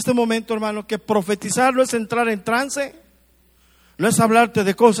hasta este momento, hermano, que profetizar no es entrar en trance, no es hablarte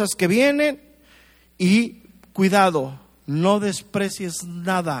de cosas que vienen. Y cuidado, no desprecies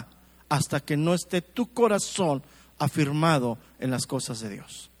nada hasta que no esté tu corazón afirmado en las cosas de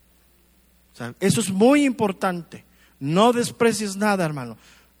Dios. O sea, eso es muy importante. No desprecies nada, hermano.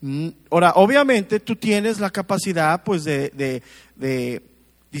 Ahora, obviamente tú tienes la capacidad, pues, de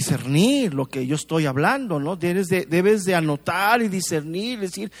discernir lo que yo estoy hablando, ¿no? Debes de anotar y discernir,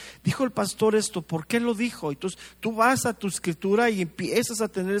 decir, dijo el pastor esto, ¿por qué lo dijo? Entonces tú vas a tu escritura y empiezas a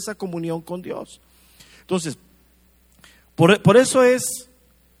tener esa comunión con Dios. Entonces, por eso es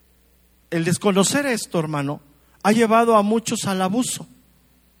el desconocer esto, hermano, ha llevado a muchos al abuso.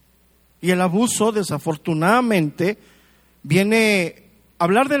 Y el abuso, desafortunadamente,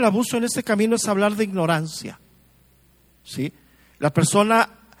 hablar del abuso en este camino es hablar de ignorancia, ¿sí? La persona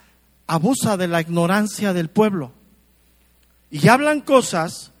abusa de la ignorancia del pueblo y hablan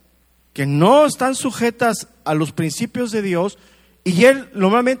cosas que no están sujetas a los principios de Dios, y él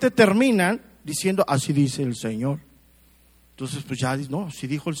normalmente terminan diciendo, así dice el Señor. Entonces, pues ya, no, si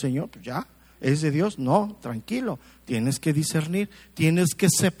dijo el Señor, pues ya, es de Dios. No, tranquilo, tienes que discernir, tienes que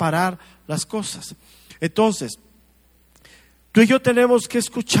separar las cosas. Entonces, tú y yo tenemos que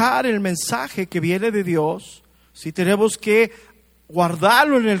escuchar el mensaje que viene de Dios, ¿sí? Tenemos que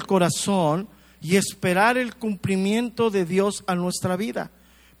guardarlo en el corazón y esperar el cumplimiento de Dios a nuestra vida.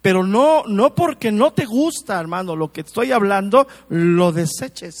 Pero no porque no te gusta, hermano, lo que estoy hablando, lo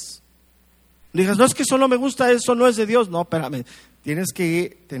deseches. Digas, no, es que eso no me gusta, eso no es de Dios. No, espérame, tienes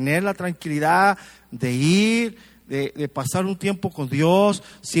que tener la tranquilidad de ir, de pasar un tiempo con Dios,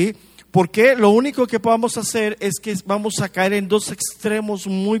 ¿sí? Porque lo único que podamos hacer es que vamos a caer en dos extremos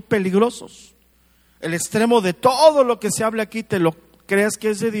muy peligrosos. El extremo de todo lo que se habla aquí te lo creas que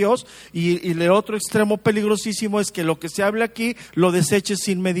es de Dios, y el otro extremo peligrosísimo es que lo que se habla aquí lo deseches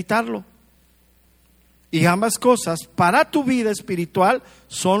sin meditarlo. Y ambas cosas para tu vida espiritual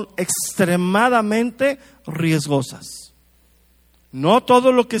son extremadamente riesgosas. No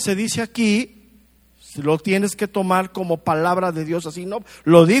todo lo que se dice aquí lo tienes que tomar como palabra de Dios, así no.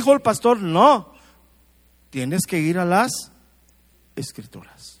 Lo dijo el pastor, no. Tienes que ir a las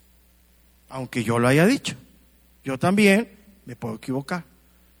Escrituras. Aunque yo lo haya dicho, yo también me puedo equivocar.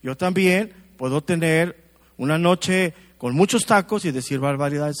 Yo también puedo tener una noche con muchos tacos y decir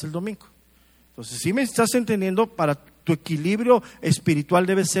barbaridades el domingo. Entonces, si me estás entendiendo, para tu equilibrio espiritual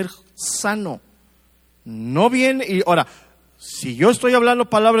debe ser sano. No bien, y ahora, si yo estoy hablando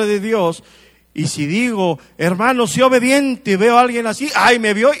palabra de Dios, y si digo, hermano, sé obediente, y veo a alguien así, ay,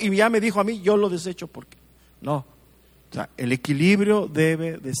 me vio y ya me dijo a mí, yo lo desecho, porque no. O sea, el equilibrio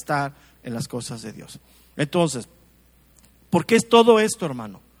debe de estar en las cosas de Dios. Entonces, ¿por qué es todo esto,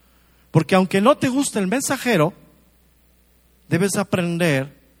 hermano? Porque aunque no te guste el mensajero, debes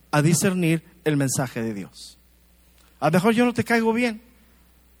aprender a discernir el mensaje de Dios. A lo mejor yo no te caigo bien,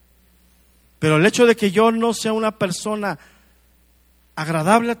 pero el hecho de que yo no sea una persona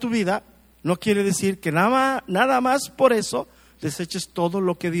agradable a tu vida no quiere decir que nada más por eso deseches todo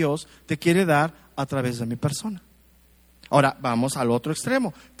lo que Dios te quiere dar a través de mi persona. Ahora vamos al otro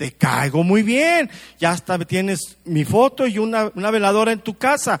extremo. Te caigo muy bien, ya hasta tienes mi foto y una veladora en tu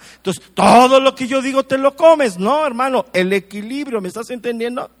casa, entonces todo lo que yo digo te lo comes. No, hermano, el equilibrio, ¿me estás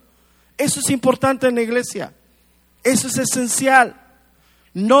entendiendo? Eso es importante en la iglesia, eso es esencial.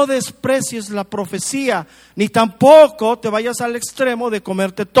 No desprecies la profecía, ni tampoco te vayas al extremo de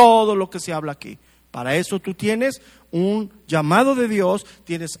comerte todo lo que se habla aquí. Para eso tú tienes un llamado de Dios,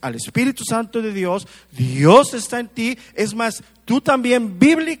 tienes al Espíritu Santo de Dios, Dios está en ti. Es más, tú también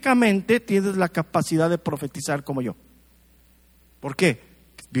bíblicamente tienes la capacidad de profetizar como yo. ¿Por qué?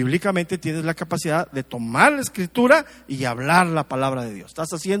 Bíblicamente tienes la capacidad de tomar la Escritura y hablar la palabra de Dios.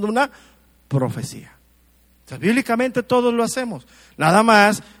 Estás haciendo una profecía. Bíblicamente todos lo hacemos, nada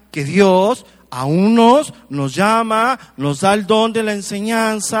más que Dios a unos nos llama, nos da el don de la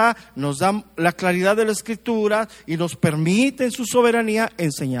enseñanza, nos da la claridad de la Escritura y nos permite en su soberanía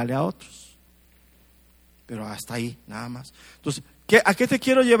enseñarle a otros. Pero hasta ahí, nada más. Entonces, ¿a qué te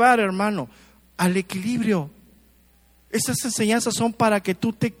quiero llevar, hermano? Al equilibrio. Esas enseñanzas son para que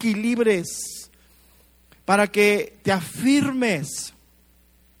tú te equilibres, para que te afirmes.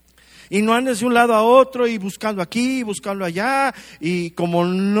 Y no andes de un lado a otro y buscando aquí y buscando allá. Y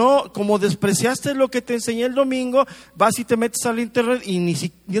como despreciaste lo que te enseñé el domingo, vas y te metes al internet y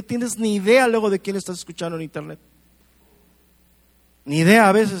no tienes ni idea luego de quién estás escuchando en internet. Ni idea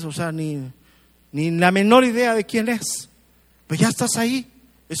a veces, o sea, ni la menor idea de quién es. Pues ya estás ahí,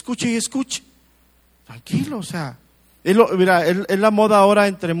 escuche y escuche. Tranquilo, o sea. Mira, es la moda ahora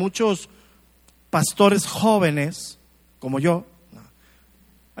entre muchos pastores jóvenes, como yo.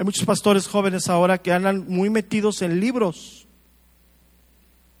 Hay muchos pastores jóvenes ahora que andan muy metidos en libros.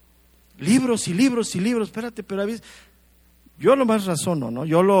 Libros y libros y libros. Espérate, pero a veces yo lo más razono, ¿no?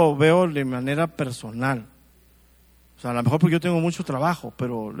 Yo lo veo de manera personal. O sea, a lo mejor porque yo tengo mucho trabajo,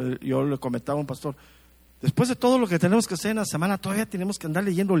 pero yo le comentaba a un pastor, después de todo lo que tenemos que hacer en la semana, ¿todavía tenemos que andar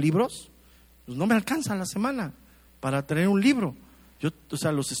leyendo libros? Pues no me alcanza la semana para tener un libro. O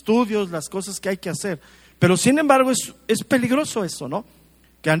sea, los estudios, las cosas que hay que hacer. Pero sin embargo es peligroso eso, ¿no?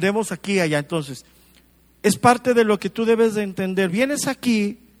 Que andemos aquí y allá. Entonces, es parte de lo que tú debes de entender. Vienes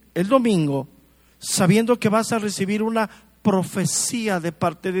aquí el domingo sabiendo que vas a recibir una profecía de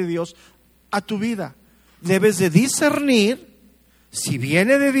parte de Dios a tu vida. Debes de discernir si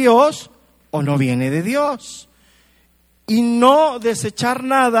viene de Dios o no viene de Dios. Y no desechar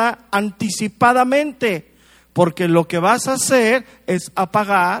nada anticipadamente, porque lo que vas a hacer es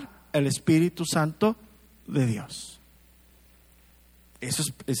apagar el Espíritu Santo de Dios. Esa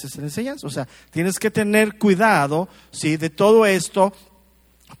es la enseñanza. O sea, tienes que tener cuidado, ¿sí?, de todo esto.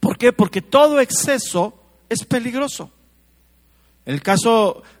 ¿Por qué? Porque todo exceso es peligroso. En el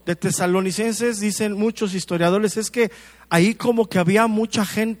caso de Tesalonicenses, dicen muchos historiadores, es que ahí como que había mucha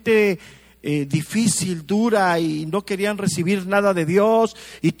gente difícil, dura, y no querían recibir nada de Dios,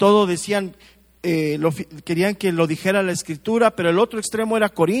 y todo decían, querían que lo dijera la Escritura, pero el otro extremo era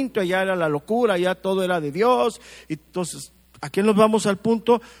Corinto, allá era la locura, allá todo era de Dios. Entonces, aquí nos vamos al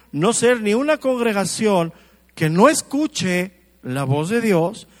punto, no ser ni una congregación que no escuche la voz de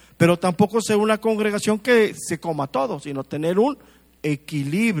Dios, pero tampoco ser una congregación que se coma todo, sino tener un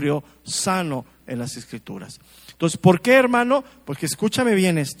equilibrio sano en las Escrituras. Entonces, ¿por qué, hermano? Porque escúchame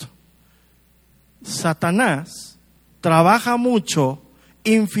bien esto. Satanás trabaja mucho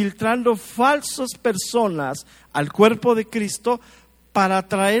infiltrando falsas personas al cuerpo de Cristo para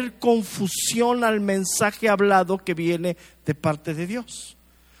traer confusión al mensaje hablado que viene de parte de Dios.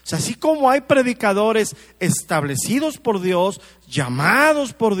 O sea, así como hay predicadores establecidos por Dios,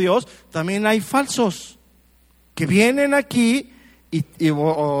 llamados por Dios, también hay falsos que vienen aquí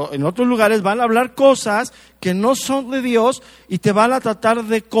o en otros lugares van a hablar cosas que no son de Dios y te van a tratar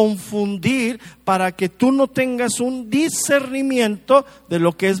de confundir para que tú no tengas un discernimiento de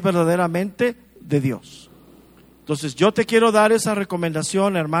lo que es verdaderamente de Dios. Entonces yo te quiero dar esa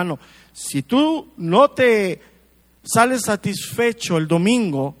recomendación, hermano. Si tú no te sales satisfecho el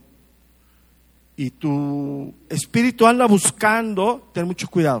domingo y tu espíritu anda buscando, ten mucho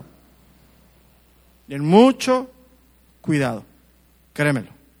cuidado. Ten mucho cuidado.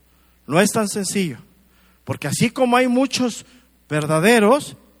 Créemelo. No es tan sencillo. Porque así como hay muchos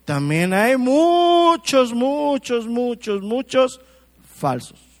verdaderos, también hay muchos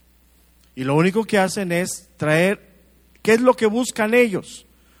falsos. Y lo único que hacen es traer, ¿qué es lo que buscan ellos?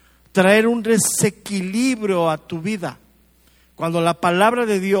 Traer un desequilibrio a tu vida. Cuando la palabra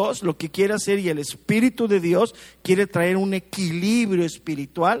de Dios lo que quiere hacer y el Espíritu de Dios quiere traer un equilibrio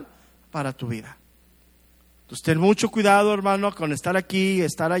espiritual para tu vida. Entonces ten mucho cuidado, hermano, con estar aquí,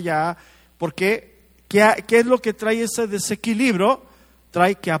 estar allá, porque ¿qué es lo que trae ese desequilibrio?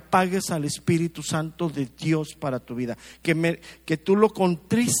 Trae que apagues al Espíritu Santo de Dios para tu vida, que tú lo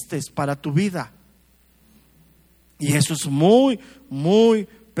contristes para tu vida. Y eso es muy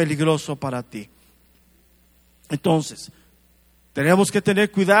peligroso para ti. Entonces, tenemos que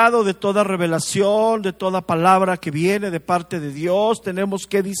tener cuidado de toda revelación, de toda palabra que viene de parte de Dios. Tenemos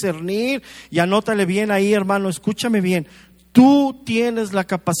que discernir, y anótale bien ahí, hermano, escúchame bien. Tú tienes la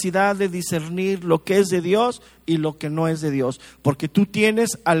capacidad de discernir lo que es de Dios y lo que no es de Dios, porque tú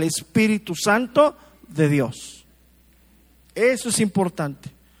tienes al Espíritu Santo de Dios. Eso es importante.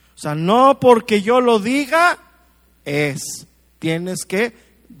 O sea, no porque yo lo diga, tienes que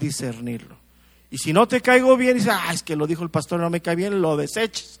discernirlo. Y si no te caigo bien, dices, es que lo dijo el pastor, no me cae bien, lo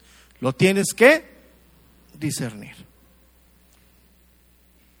deseches. Lo tienes que discernir.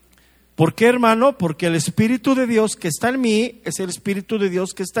 ¿Por qué, hermano? Porque el Espíritu de Dios que está en mí es el Espíritu de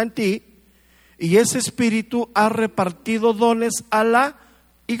Dios que está en ti, y ese Espíritu ha repartido dones a la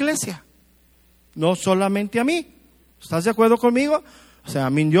iglesia, no solamente a mí. ¿Estás de acuerdo conmigo? O sea,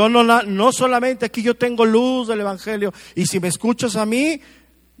 yo no solamente aquí yo tengo luz del Evangelio, y si me escuchas a mí,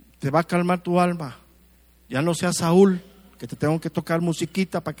 te va a calmar tu alma. Ya no seas Saúl, que te tengo que tocar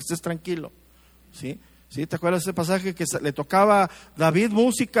musiquita para que estés tranquilo. ¿Sí? ¿Sí? ¿Te acuerdas de ese pasaje que le tocaba David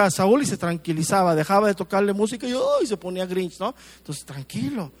música a Saúl y se tranquilizaba? Dejaba de tocarle música y se ponía Grinch, ¿no? Entonces,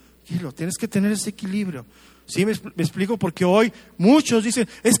 tranquilo, tienes que tener ese equilibrio. ¿Sí? Me explico, porque hoy muchos dicen,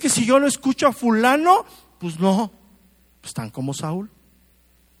 es que si yo no escucho a fulano, pues no, pues están como Saúl.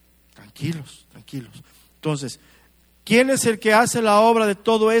 Tranquilos. Entonces, ¿quién es el que hace la obra de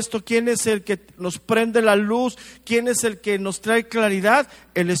todo esto? ¿Quién es el que nos prende la luz? ¿Quién es el que nos trae claridad?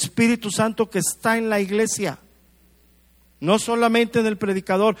 El Espíritu Santo que está en la iglesia. No solamente en el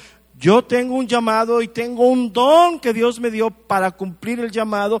predicador. Yo tengo un llamado y tengo un don que Dios me dio para cumplir el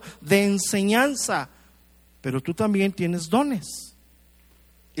llamado de enseñanza. Pero tú también tienes dones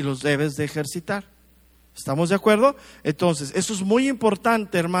y los debes de ejercitar. ¿Estamos de acuerdo? Entonces, eso es muy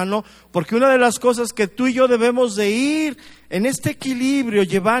importante, hermano, porque una de las cosas que tú y yo debemos de ir en este equilibrio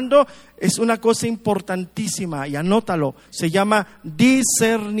llevando es una cosa importantísima, y anótalo, se llama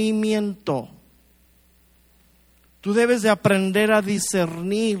discernimiento. Tú debes de aprender a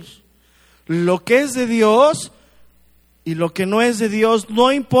discernir lo que es de Dios y lo que no es de Dios.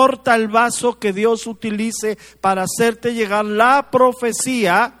 No importa el vaso que Dios utilice para hacerte llegar la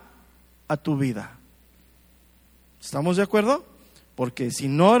profecía a tu vida. ¿Estamos de acuerdo? Porque si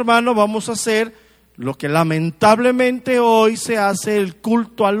no, hermano, vamos a hacer lo que lamentablemente hoy se hace, el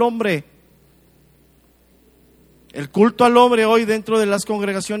culto al hombre. El culto al hombre hoy dentro de las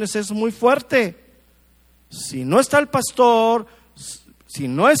congregaciones es muy fuerte. Si no está el pastor, si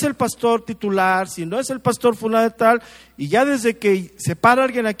no es el pastor titular, si no es el pastor fulano de tal, y ya desde que se para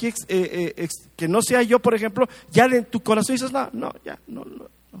alguien aquí que no sea yo, por ejemplo, ya en tu corazón dices, no.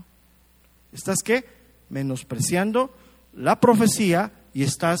 ¿Estás qué? Menospreciando la profecía, y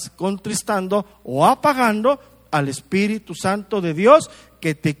estás contristando o apagando al Espíritu Santo de Dios,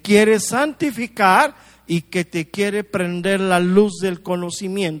 que te quiere santificar y que te quiere prender la luz del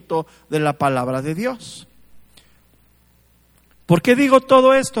conocimiento de la palabra de Dios. ¿Por qué digo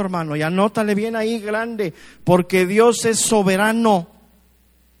todo esto, hermano? Y anótale bien ahí grande, porque Dios es soberano.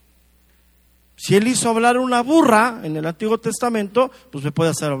 Si Él hizo hablar una burra en el Antiguo Testamento, pues me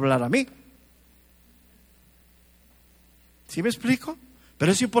puede hacer hablar a mí. ¿Sí me explico?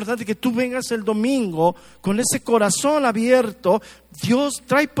 Pero es importante que tú vengas el domingo con ese corazón abierto. Dios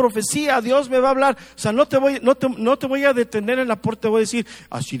trae profecía, Dios me va a hablar. O sea, no te voy a detener en la puerta, te voy a decir,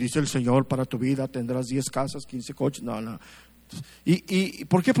 así dice el Señor para tu vida, tendrás 10 casas, 15 coches. No. ¿Y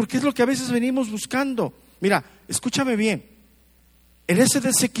por qué? Porque es lo que a veces venimos buscando. Mira, escúchame bien. En ese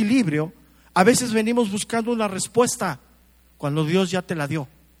desequilibrio, a veces venimos buscando una respuesta cuando Dios ya te la dio.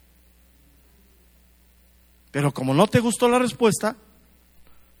 Pero como no te gustó la respuesta,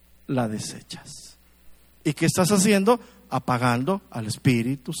 la desechas. ¿Y qué estás haciendo? Apagando al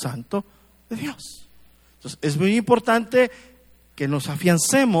Espíritu Santo de Dios. Entonces, es muy importante que nos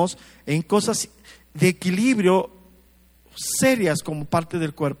afiancemos en cosas de equilibrio serias como parte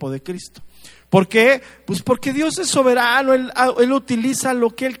del cuerpo de Cristo. ¿Por qué? Pues porque Dios es soberano, Él utiliza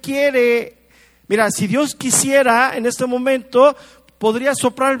lo que Él quiere. Mira, si Dios quisiera en este momento, podría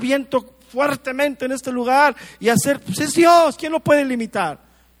soplar viento fuertemente en este lugar y hacer, pues es Dios, ¿quién lo puede limitar?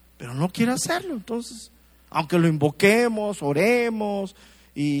 Pero no quiere hacerlo. Entonces, aunque lo invoquemos, oremos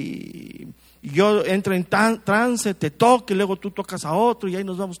y yo entro en trance, te toque, y luego tú tocas a otro y ahí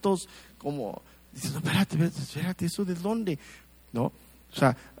nos vamos todos como diciendo, espérate, ¿eso de dónde? ¿No? O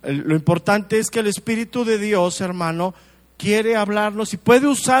sea, lo importante es que el Espíritu de Dios, hermano, quiere hablarnos y puede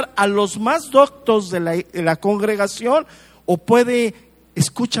usar a los más doctos de la congregación o puede,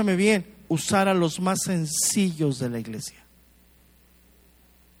 escúchame bien, usar a los más sencillos de la iglesia.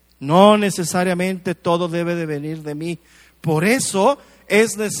 No necesariamente todo debe de venir de mí. Por eso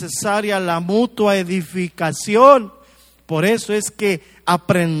es necesaria la mutua edificación. Por eso es que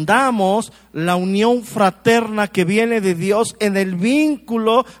aprendamos la unión fraterna que viene de Dios en el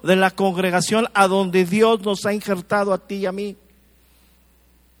vínculo de la congregación a donde Dios nos ha injertado a ti y a mí.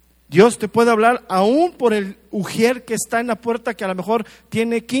 Dios te puede hablar aún por el ujier que está en la puerta, que a lo mejor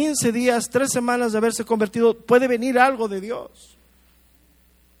tiene 15 días, 3 semanas de haberse convertido. Puede venir algo de Dios.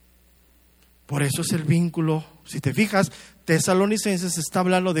 Por eso es el vínculo. Si te fijas, Tesalonicenses está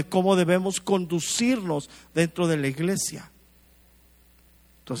hablando de cómo debemos conducirnos dentro de la iglesia.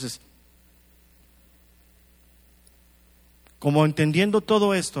 Entonces, como entendiendo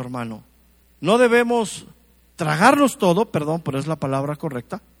todo esto, hermano, no debemos tragarnos todo, perdón, pero es la palabra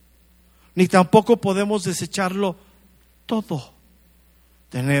correcta, ni tampoco podemos desecharlo todo.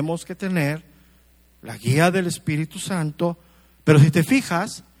 Tenemos que tener la guía del Espíritu Santo, pero si te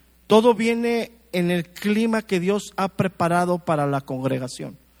fijas, todo viene en el clima que Dios ha preparado para la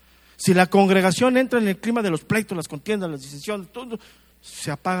congregación. Si la congregación entra en el clima de los pleitos, las contiendas, las disensiones, todo,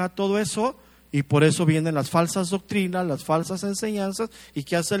 se apaga todo eso y por eso vienen las falsas doctrinas, las falsas enseñanzas. ¿Y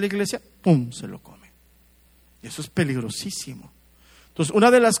qué hace la iglesia? ¡Pum! Se lo come. Y eso es peligrosísimo. Entonces, una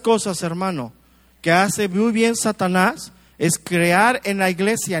de las cosas, hermano, que hace muy bien Satanás es crear en la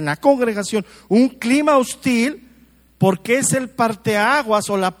iglesia, en la congregación, un clima hostil, porque es el parteaguas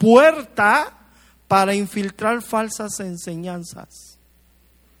o la puerta para infiltrar falsas enseñanzas.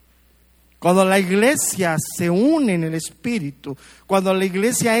 Cuando la iglesia se une en el Espíritu, cuando la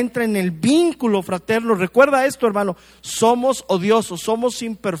iglesia entra en el vínculo fraterno, recuerda esto, hermano, somos odiosos, somos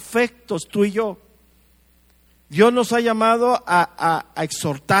imperfectos, tú y yo. Dios nos ha llamado a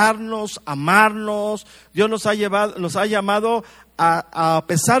exhortarnos, a amarnos. Dios nos ha llamado a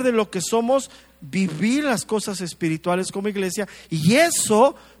pesar de lo que somos, vivir las cosas espirituales como iglesia. Y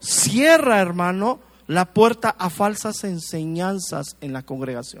eso cierra, hermano, la puerta a falsas enseñanzas en la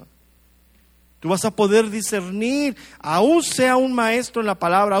congregación. Tú vas a poder discernir, aún sea un maestro en la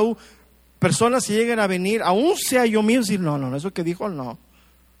palabra, aún personas que lleguen a venir, aún sea yo mismo, decir, no, eso que dijo, no.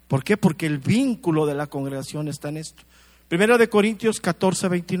 ¿Por qué? Porque el vínculo de la congregación está en esto. Primera de Corintios 14,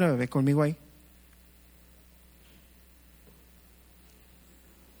 29, ve conmigo ahí.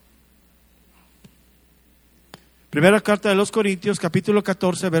 Primera carta de los Corintios, capítulo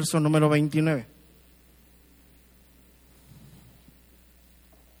 14, verso número 29.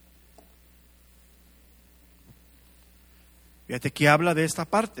 Fíjate que habla de esta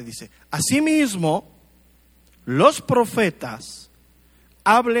parte, dice, asimismo, los profetas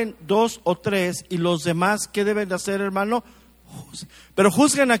hablen 2 o 3 y los demás, ¿qué deben de hacer, hermano? Pero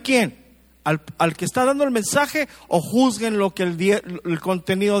juzguen a quién, al que está dando el mensaje, o juzguen lo que el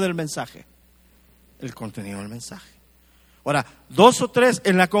contenido del mensaje. El contenido del mensaje. Ahora, 2 o 3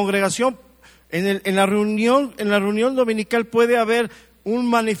 en la congregación, en la reunión dominical puede haber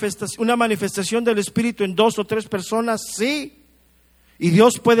una manifestación del Espíritu en 2 o 3 personas, sí. Y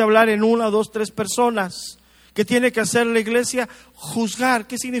Dios puede hablar en 1, 2, 3 personas. ¿Qué tiene que hacer la iglesia? Juzgar.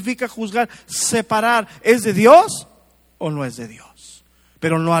 ¿Qué significa juzgar? Separar. ¿Es de Dios o no es de Dios?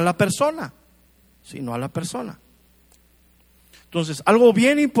 Pero no a la persona, sino a la persona. Entonces, algo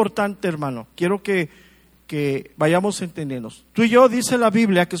bien importante, hermano, quiero que que vayamos entendiendo. Tú y yo, dice la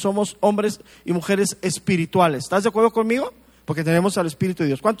Biblia, que somos hombres y mujeres espirituales. ¿Estás de acuerdo conmigo? Porque tenemos al Espíritu de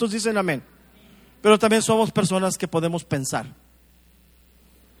Dios. ¿Cuántos dicen amén? Pero también somos personas que podemos pensar.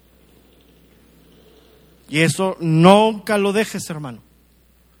 Y eso nunca lo dejes, hermano.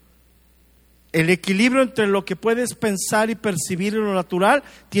 El equilibrio entre lo que puedes pensar y percibir en lo natural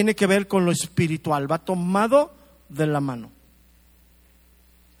tiene que ver con lo espiritual. Va tomado de la mano.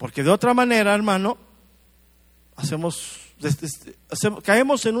 Porque de otra manera, hermano,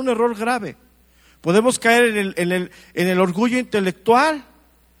 caemos en un error grave. Podemos caer en el orgullo intelectual.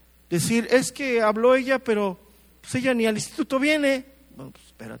 Decir, es que habló ella, pero pues ella ni al instituto viene. Bueno, pues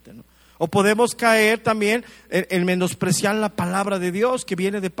espérate, ¿no? O podemos caer también en menospreciar la palabra de Dios que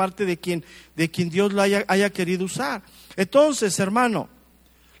viene de parte de quien Dios la haya querido usar. Entonces, hermano,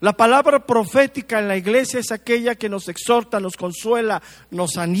 la palabra profética en la iglesia es aquella que nos exhorta, nos consuela,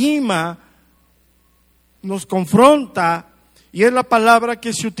 nos anima, nos confronta, y es la palabra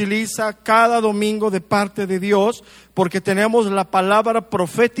que se utiliza cada domingo de parte de Dios, porque tenemos la palabra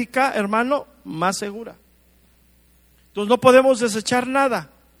profética, hermano, más segura. Entonces no podemos desechar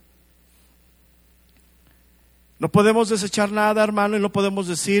nada. No podemos desechar nada, hermano, y no podemos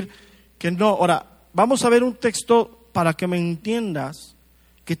decir que no. Ahora, vamos a ver un texto para que me entiendas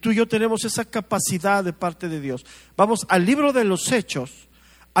que tú y yo tenemos esa capacidad de parte de Dios. Vamos al libro de los Hechos,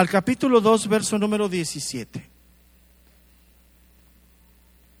 al capítulo 2, verso número 17.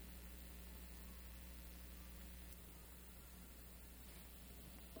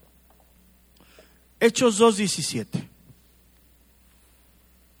 Hechos 2:17.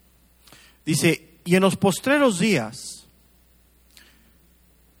 Dice, y en los postreros días,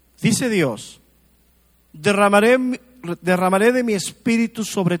 dice Dios, derramaré de mi espíritu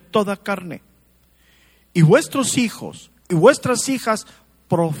sobre toda carne, y vuestros hijos y vuestras hijas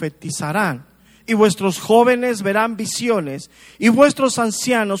profetizarán, y vuestros jóvenes verán visiones, y vuestros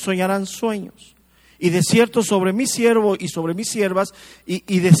ancianos soñarán sueños. Y de cierto sobre mi siervo y sobre mis siervas,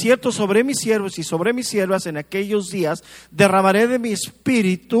 y de cierto sobre mis siervos y sobre mis siervas en aquellos días derramaré de mi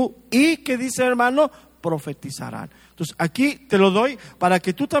espíritu, y ¿qué dice, hermano? Profetizarán. Entonces aquí te lo doy para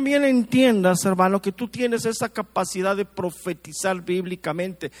que tú también entiendas, hermano, que tú tienes esa capacidad de profetizar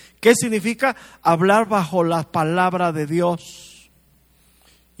bíblicamente. ¿Qué significa? Hablar bajo la palabra de Dios.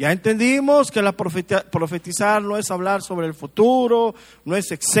 Ya entendimos que la profetizar no es hablar sobre el futuro, no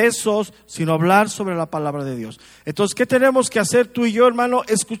es excesos, sino hablar sobre la palabra de Dios. Entonces, ¿qué tenemos que hacer tú y yo, hermano?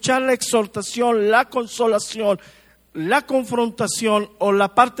 Escuchar la exhortación, la consolación, la confrontación o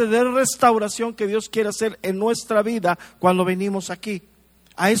la parte de restauración que Dios quiere hacer en nuestra vida cuando venimos aquí.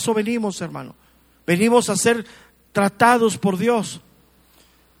 A eso venimos, hermano. Venimos a ser tratados por Dios.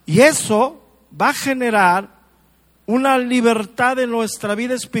 Y eso va a generar una libertad en nuestra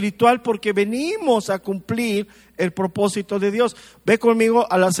vida espiritual, porque venimos a cumplir el propósito de Dios. Ve conmigo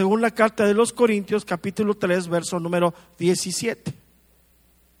a la segunda carta de los Corintios, capítulo 3, verso número 17.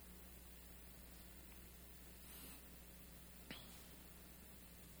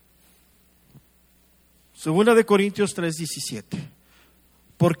 Segunda de Corintios 3, 17.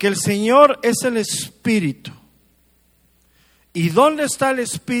 Porque el Señor es el Espíritu. ¿Y dónde está el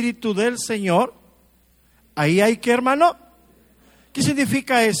Espíritu del Señor? Ahí hay que, hermano. ¿Qué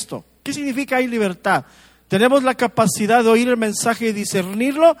significa esto? ¿Qué significa hay libertad? ¿Tenemos la capacidad de oír el mensaje y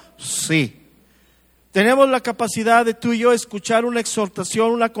discernirlo? Sí. ¿Tenemos la capacidad de tú y yo escuchar una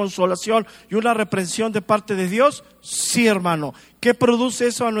exhortación, una consolación y una reprensión de parte de Dios? Sí, hermano. ¿Qué produce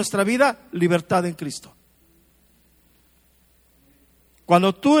eso a nuestra vida? Libertad en Cristo.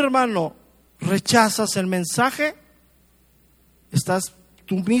 Cuando tú, hermano, rechazas el mensaje, estás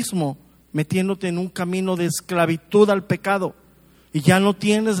tú mismo metiéndote en un camino de esclavitud al pecado y ya no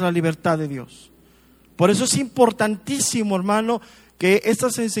tienes la libertad de Dios. Por eso es importantísimo, hermano, que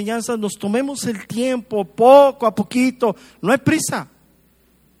estas enseñanzas nos tomemos el tiempo, poco a poquito. No hay prisa,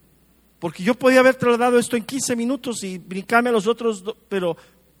 porque yo podía haber trasladado esto en 15 minutos y brincarme a los otros, pero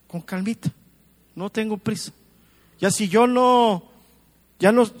con calmita. No tengo prisa. Ya si yo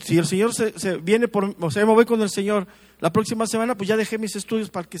si el Señor se viene o sea, me voy con el Señor la próxima semana, pues ya dejé mis estudios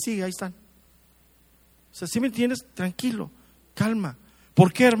para que siga, ahí están. O sea, ¿sí me entiendes? Tranquilo, calma.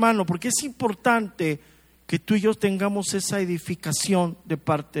 ¿Por qué, hermano? Porque es importante que tú y yo tengamos esa edificación de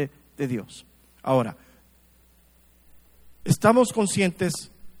parte de Dios. Ahora, ¿estamos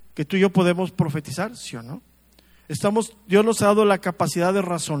conscientes que tú y yo podemos profetizar? ¿Sí o no? ¿Dios nos ha dado la capacidad de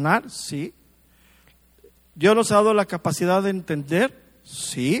razonar? Sí. ¿Dios nos ha dado la capacidad de entender?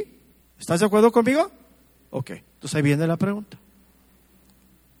 Sí. ¿Estás de acuerdo conmigo? Ok, entonces ahí viene la pregunta.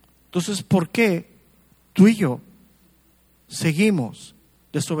 Entonces, ¿por qué tú y yo seguimos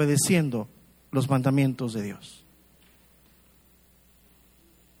desobedeciendo los mandamientos de Dios.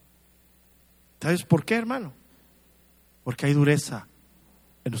 ¿Sabes por qué, hermano? Porque hay dureza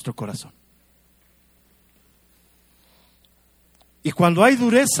en nuestro corazón. Y cuando hay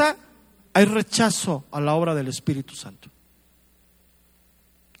dureza, hay rechazo a la obra del Espíritu Santo.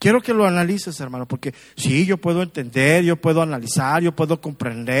 Quiero que lo analices, hermano, porque sí, yo puedo entender, yo puedo analizar, yo puedo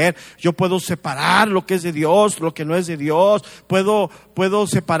comprender, yo puedo separar lo que es de Dios, lo que no es de Dios, puedo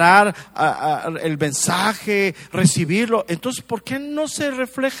separar el mensaje, recibirlo. Entonces, ¿por qué no se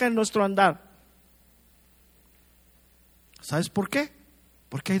refleja en nuestro andar? ¿Sabes por qué?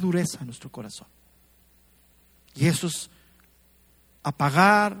 Porque hay dureza en nuestro corazón. Y eso es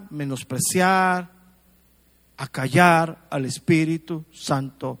apagar, menospreciar, acallar al Espíritu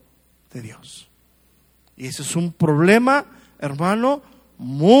Santo de Dios. Y ese es un problema, hermano,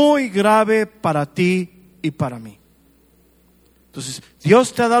 muy grave para ti y para mí. Entonces,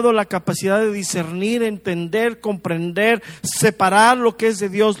 Dios te ha dado la capacidad de discernir, entender, comprender, separar lo que es de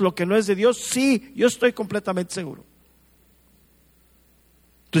Dios, lo que no es de Dios. Sí, yo estoy completamente seguro.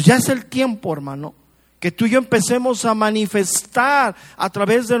 Entonces ya es el tiempo, hermano, que tú y yo empecemos a manifestar a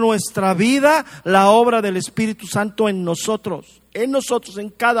través de nuestra vida la obra del Espíritu Santo en nosotros, en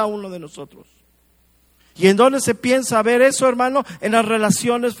cada uno de nosotros. ¿Y en dónde se piensa ver eso, hermano? En las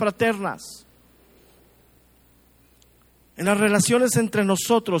relaciones fraternas, en las relaciones entre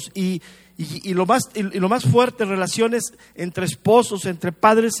nosotros y lo más fuerte, relaciones entre esposos, entre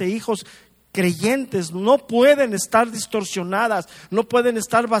padres e hijos. Creyentes no pueden estar distorsionadas, no pueden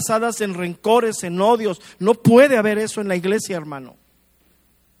estar basadas en rencores, en odios. No puede haber eso en la iglesia, hermano.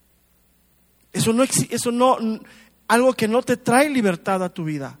 Algo que no te trae libertad a tu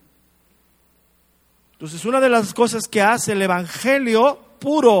vida. Entonces, una de las cosas que hace el evangelio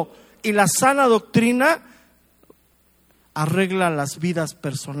puro y la sana doctrina, arregla las vidas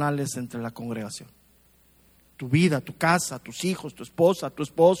personales entre la congregación. Tu vida, tu casa, tus hijos, tu esposa, tu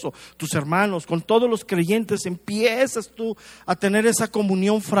esposo, tus hermanos, con todos los creyentes empiezas tú a tener esa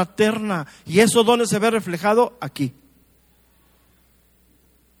comunión fraterna. ¿Y eso dónde se ve reflejado? Aquí.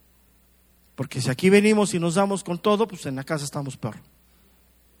 Porque si aquí venimos y nos damos con todo, pues en la casa estamos peor.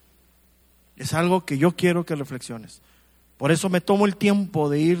 Es algo que yo quiero que reflexiones. Por eso me tomo el tiempo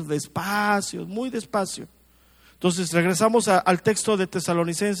de ir despacio, muy despacio. Entonces regresamos al texto de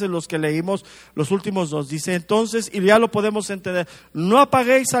Tesalonicenses, los que leímos los últimos dos. Dice entonces, y ya lo podemos entender, no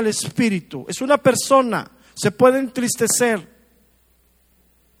apaguéis al Espíritu. Es una persona, se puede entristecer.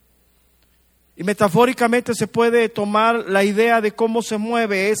 Y metafóricamente se puede tomar la idea de cómo se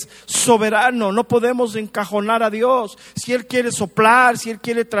mueve. Es soberano, no podemos encajonar a Dios. Si Él quiere soplar, si Él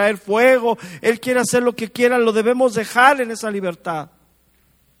quiere traer fuego, Él quiere hacer lo que quiera, lo debemos dejar en esa libertad.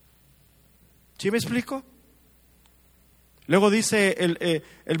 ¿Sí me explico? Luego dice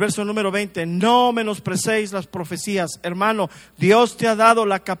el verso número 20, no menospreciéis las profecías. Hermano, Dios te ha dado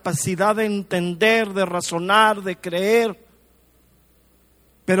la capacidad de entender, de razonar, de creer.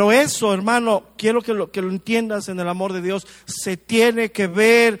 Pero eso, hermano, quiero que lo entiendas en el amor de Dios, se tiene que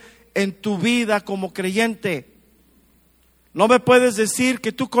ver en tu vida como creyente. No me puedes decir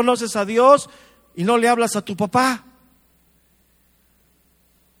que tú conoces a Dios y no le hablas a tu papá.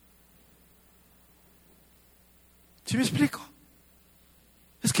 ¿Sí me explico?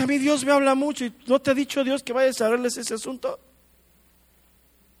 Es que a mí Dios me habla mucho y no te ha dicho Dios que vayas a verles ese asunto.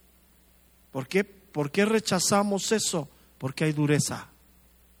 ¿Por qué? ¿Por qué rechazamos eso? Porque hay dureza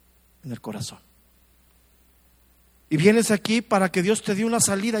en el corazón. Y vienes aquí para que Dios te dé una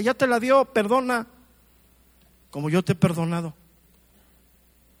salida. Ya te la dio, perdona, como yo te he perdonado.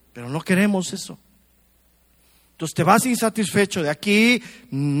 Pero no queremos eso. Entonces te vas insatisfecho de aquí,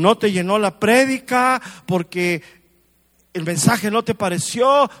 no te llenó la prédica porque el mensaje no te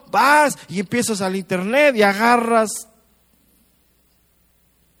pareció, vas y empiezas al internet y agarras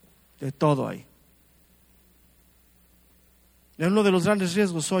de todo ahí. Y uno de los grandes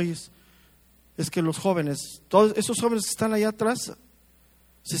riesgos hoy es que los jóvenes, todos esos jóvenes que están allá atrás,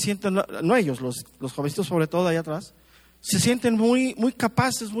 se sienten, no ellos, los jovencitos sobre todo allá atrás, se sienten muy, muy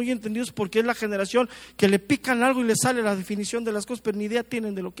capaces, muy entendidos, porque es la generación que le pican algo y le sale la definición de las cosas, pero ni idea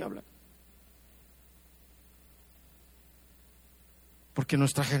tienen de lo que hablan. Porque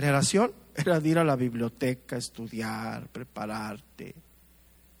nuestra generación era de ir a la biblioteca, estudiar, prepararte.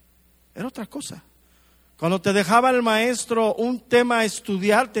 Era otra cosa. Cuando te dejaba el maestro un tema a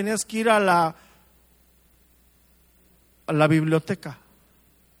estudiar, tenías que ir a la biblioteca.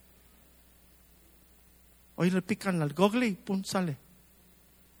 Hoy le pican al Google y pum, sale.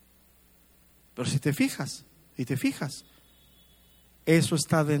 Pero si te fijas, eso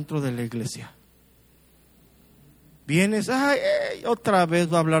está dentro de la iglesia. Vienes, otra vez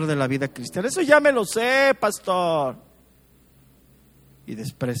va a hablar de la vida cristiana. Eso ya me lo sé, pastor. Y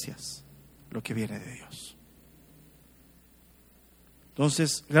desprecias lo que viene de Dios.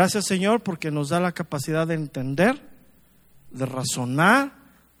 Entonces, gracias Señor porque nos da la capacidad de entender, de razonar,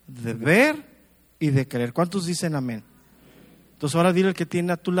 de ver y de creer. ¿Cuántos dicen amén? Entonces ahora dile al que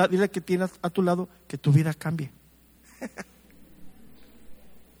tiene a tu lado, dile al que tiene a tu lado que tu vida cambie.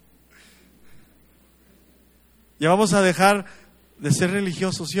 Ya vamos a dejar de ser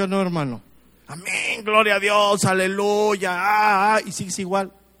religiosos, ¿sí o no, hermano? Amén, gloria a Dios, aleluya, y sigues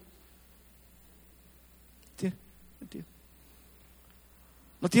igual.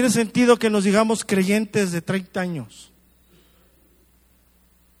 No tiene sentido que nos digamos creyentes de 30 años.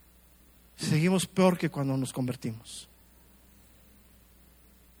 Seguimos peor que cuando nos convertimos.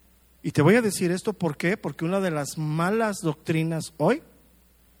 Y te voy a decir esto, ¿por qué? Porque una de las malas doctrinas hoy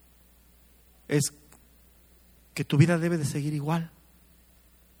es que tu vida debe de seguir igual.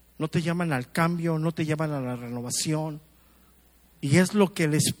 No te llaman al cambio, no te llaman a la renovación. Y es lo que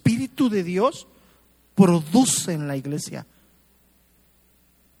el Espíritu de Dios produce en la iglesia.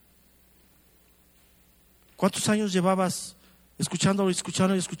 ¿Cuántos años llevabas escuchando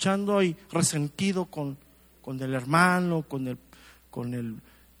y resentido con el hermano, con el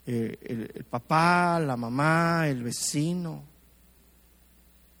papá, la mamá, el vecino?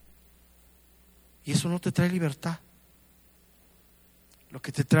 Y eso no te trae libertad. Lo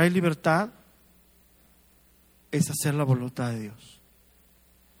que te trae libertad es hacer la voluntad de Dios.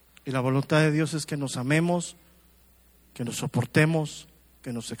 Y la voluntad de Dios es que nos amemos, que nos soportemos,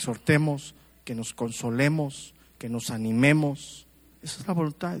 que nos exhortemos, que nos consolemos, que nos animemos. Esa es la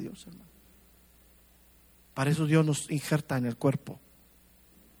voluntad de Dios, hermano. Para eso Dios nos injerta en el cuerpo.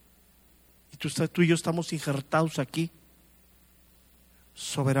 Y tú y yo estamos injertados aquí.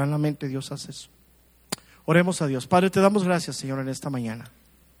 Soberanamente Dios hace eso. Oremos a Dios. Padre, te damos gracias, Señor, en esta mañana.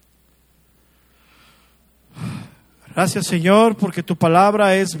 Gracias, Señor, porque tu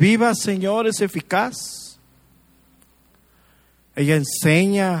palabra es viva, Señor, es eficaz. Ella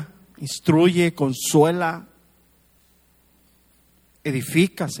enseña, instruye, consuela,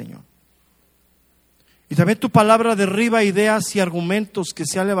 edifica, Señor. Y también tu palabra derriba ideas y argumentos que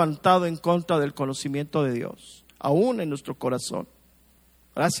se han levantado en contra del conocimiento de Dios, aún en nuestro corazón.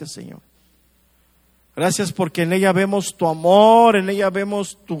 Gracias, Señor. Gracias porque en ella vemos tu amor, en ella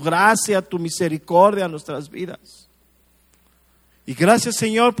vemos tu gracia, tu misericordia en nuestras vidas. Y gracias,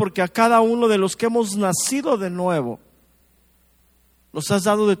 Señor, porque a cada uno de los que hemos nacido de nuevo, nos has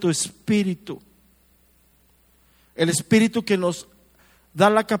dado de tu Espíritu. El Espíritu que nos da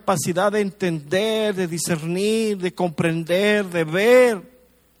la capacidad de entender, de discernir, de comprender, de ver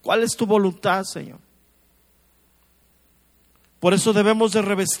cuál es tu voluntad, Señor. Por eso debemos de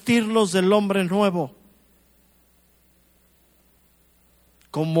revestirnos del hombre nuevo,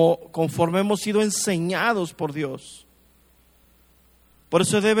 conforme hemos sido enseñados por Dios. Por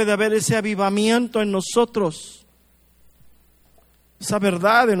eso debe de haber ese avivamiento en nosotros, esa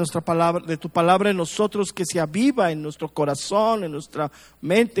verdad de nuestra palabra, de tu palabra en nosotros, que se aviva en nuestro corazón, en nuestra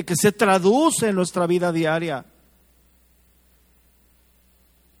mente, que se traduce en nuestra vida diaria.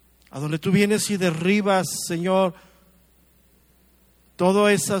 A donde tú vienes y derribas, Señor,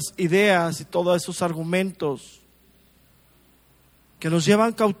 todas esas ideas y todos esos argumentos que nos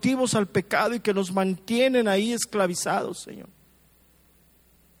llevan cautivos al pecado y que nos mantienen ahí esclavizados, Señor.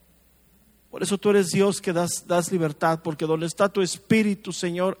 Por eso tú eres Dios que das libertad, porque donde está tu Espíritu,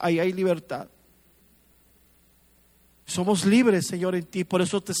 Señor, ahí hay libertad. Somos libres, Señor, en ti, por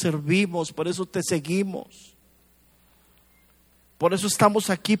eso te servimos, por eso te seguimos. Por eso estamos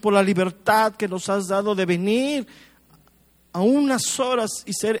aquí, por la libertad que nos has dado de venir a unas horas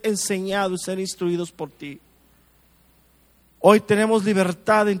y ser enseñados, ser instruidos por ti. Hoy tenemos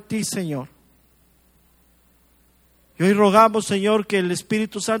libertad en ti, Señor. Y hoy rogamos, Señor, que el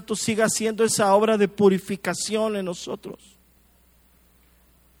Espíritu Santo siga haciendo esa obra de purificación en nosotros.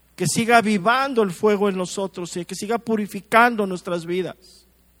 Que siga avivando el fuego en nosotros y que siga purificando nuestras vidas.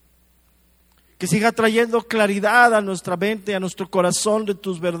 Que siga trayendo claridad a nuestra mente, a nuestro corazón de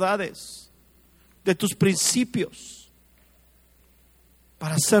tus verdades, de tus principios,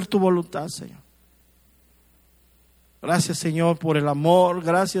 para hacer tu voluntad, Señor. Gracias, Señor, por el amor.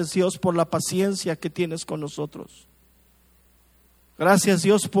 Gracias, Dios, por la paciencia que tienes con nosotros. Gracias,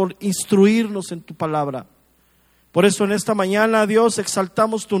 Dios, por instruirnos en tu palabra. Por eso en esta mañana, Dios,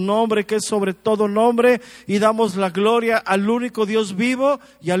 exaltamos tu nombre, que es sobre todo nombre, y damos la gloria al único Dios vivo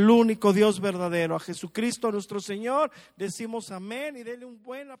y al único Dios verdadero, a Jesucristo nuestro Señor. Decimos amén y denle un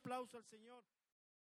buen aplauso al Señor.